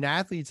and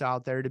athletes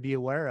out there to be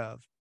aware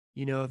of.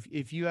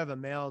 If you have a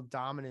male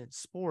dominant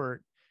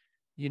sport,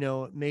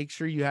 make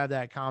sure you have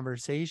that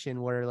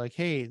conversation where like,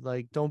 hey,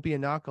 like, don't be a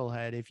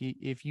knucklehead.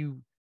 If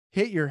you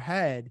hit your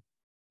head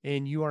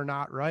and you are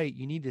not right,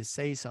 you need to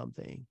say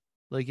something.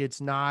 Like,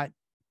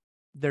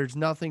 there's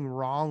nothing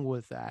wrong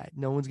with that.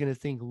 No one's going to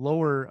think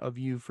lower of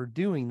you for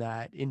doing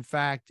that. In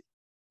fact,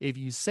 if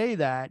you say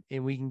that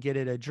and we can get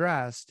it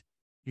addressed,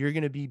 you're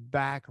going to be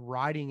back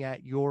riding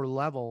at your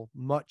level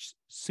much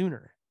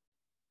sooner.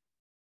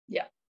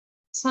 Yeah.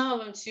 Some of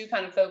them too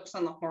kind of focus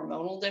on the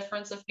hormonal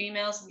difference of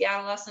females in the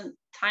adolescent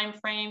time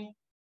frame.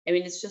 I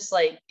mean, it's just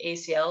like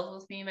ACLs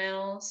with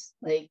females.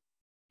 Like,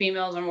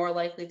 females are more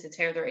likely to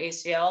tear their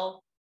ACL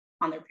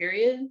on their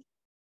period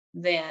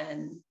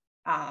than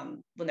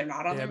when they're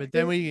not on their but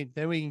period.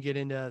 then we can get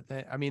into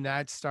that. I mean,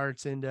 that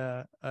starts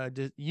into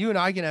you and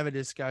I can have a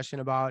discussion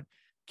about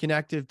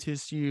connective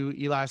tissue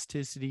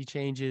elasticity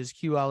changes,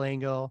 QL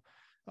angle,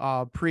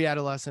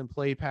 pre-adolescent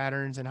play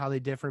patterns, and how they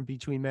differ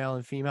between male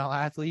and female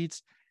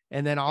athletes.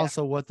 And then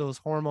also what those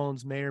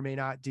hormones may or may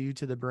not do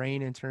to the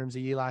brain in terms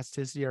of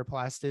elasticity or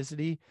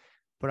plasticity.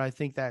 But I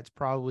think that's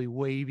probably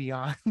way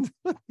beyond.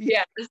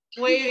 It's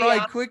way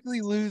beyond. I quickly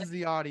lose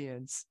the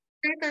audience.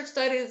 Research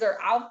studies are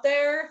out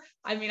there.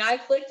 I mean, I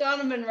clicked on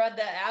them and read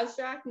the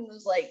abstract and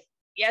was like,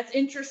 yeah, it's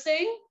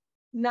interesting.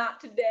 Not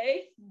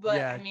today, but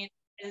yeah. I mean,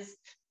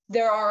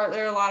 there are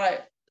a lot of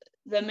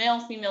the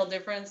male female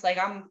difference. Like,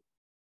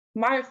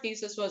 my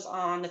thesis was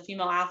on the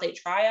female athlete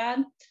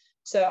triad.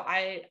 So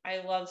I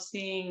love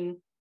seeing,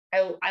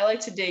 I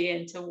like to dig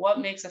into what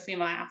makes a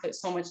female athlete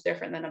so much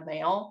different than a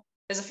male.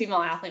 As a female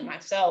athlete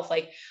myself,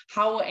 like,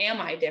 how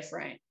am I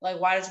different? Like,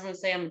 why does everyone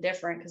say I'm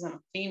different because I'm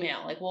a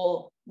female? Like,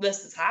 well,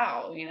 this is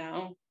how,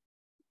 Well,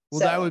 so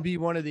that would be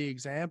one of the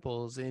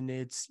examples. And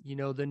it's,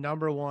 the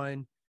number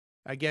one,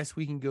 I guess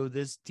we can go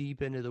this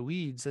deep into the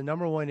weeds. The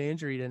number one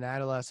injury to an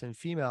adolescent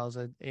females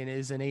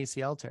is an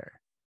ACL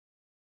tear.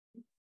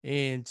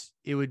 And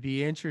it would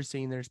be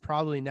interesting. There's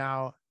probably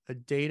now a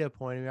data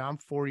point. I mean, I'm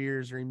 4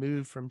 years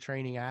removed from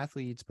training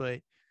athletes, but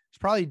there's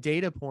probably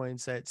data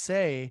points that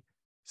say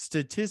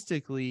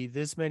statistically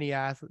this many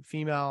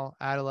female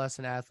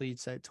adolescent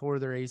athletes that tore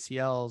their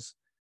ACLs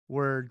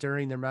were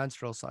during their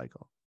menstrual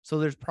cycle. So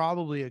there's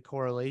probably a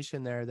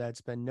correlation there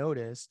that's been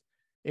noticed.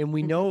 And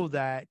we know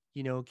that,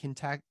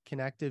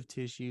 connective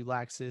tissue,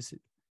 laxity,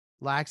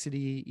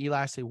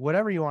 elasticity,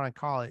 whatever you want to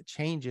call it,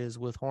 changes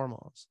with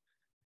hormones.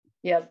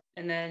 Yep.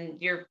 And then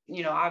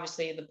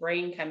obviously the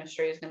brain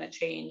chemistry is going to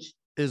change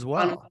as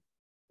well.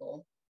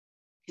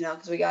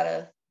 Because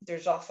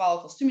there's a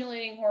follicle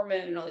stimulating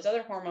hormone and all these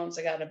other hormones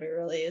that got to be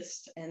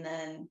released. And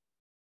then.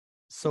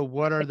 So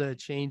what are the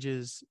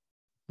changes,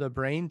 the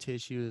brain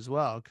tissue as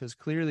well? Because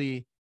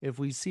clearly, if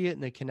we see it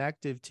in the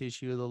connective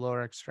tissue of the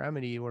lower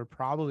extremity, we're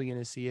probably going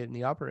to see it in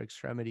the upper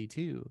extremity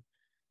too.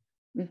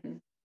 Mm-hmm.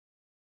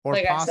 Or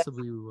like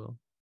possibly we will.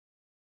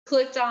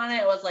 Clicked on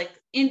it, was like,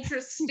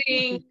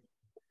 interesting.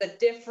 The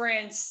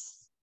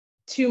difference,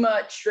 too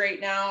much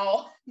right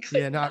now.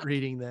 Yeah, not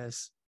reading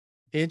this.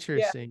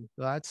 Interesting. Yeah.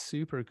 Well, that's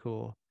super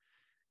cool.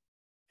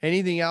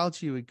 Anything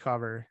else you would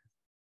cover?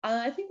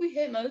 I think we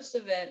hit most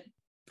of it.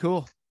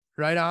 Cool.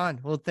 Right on.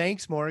 Well,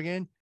 thanks,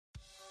 Morgan.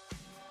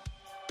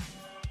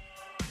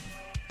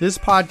 This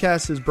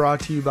podcast is brought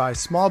to you by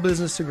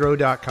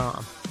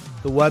smallbusinesstogrow.com,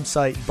 the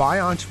website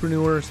by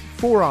entrepreneurs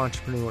for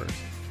entrepreneurs.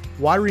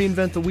 Why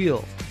reinvent the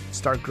wheel?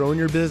 Start growing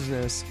your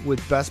business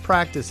with best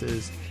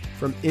practices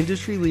from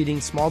industry-leading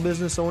small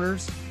business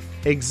owners,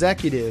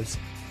 executives,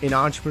 and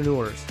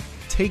entrepreneurs.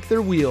 Take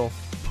their wheel,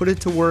 put it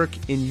to work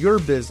in your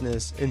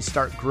business, and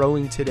start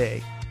growing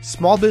today.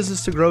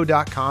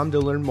 smallbusinesstogrow.com to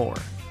learn more.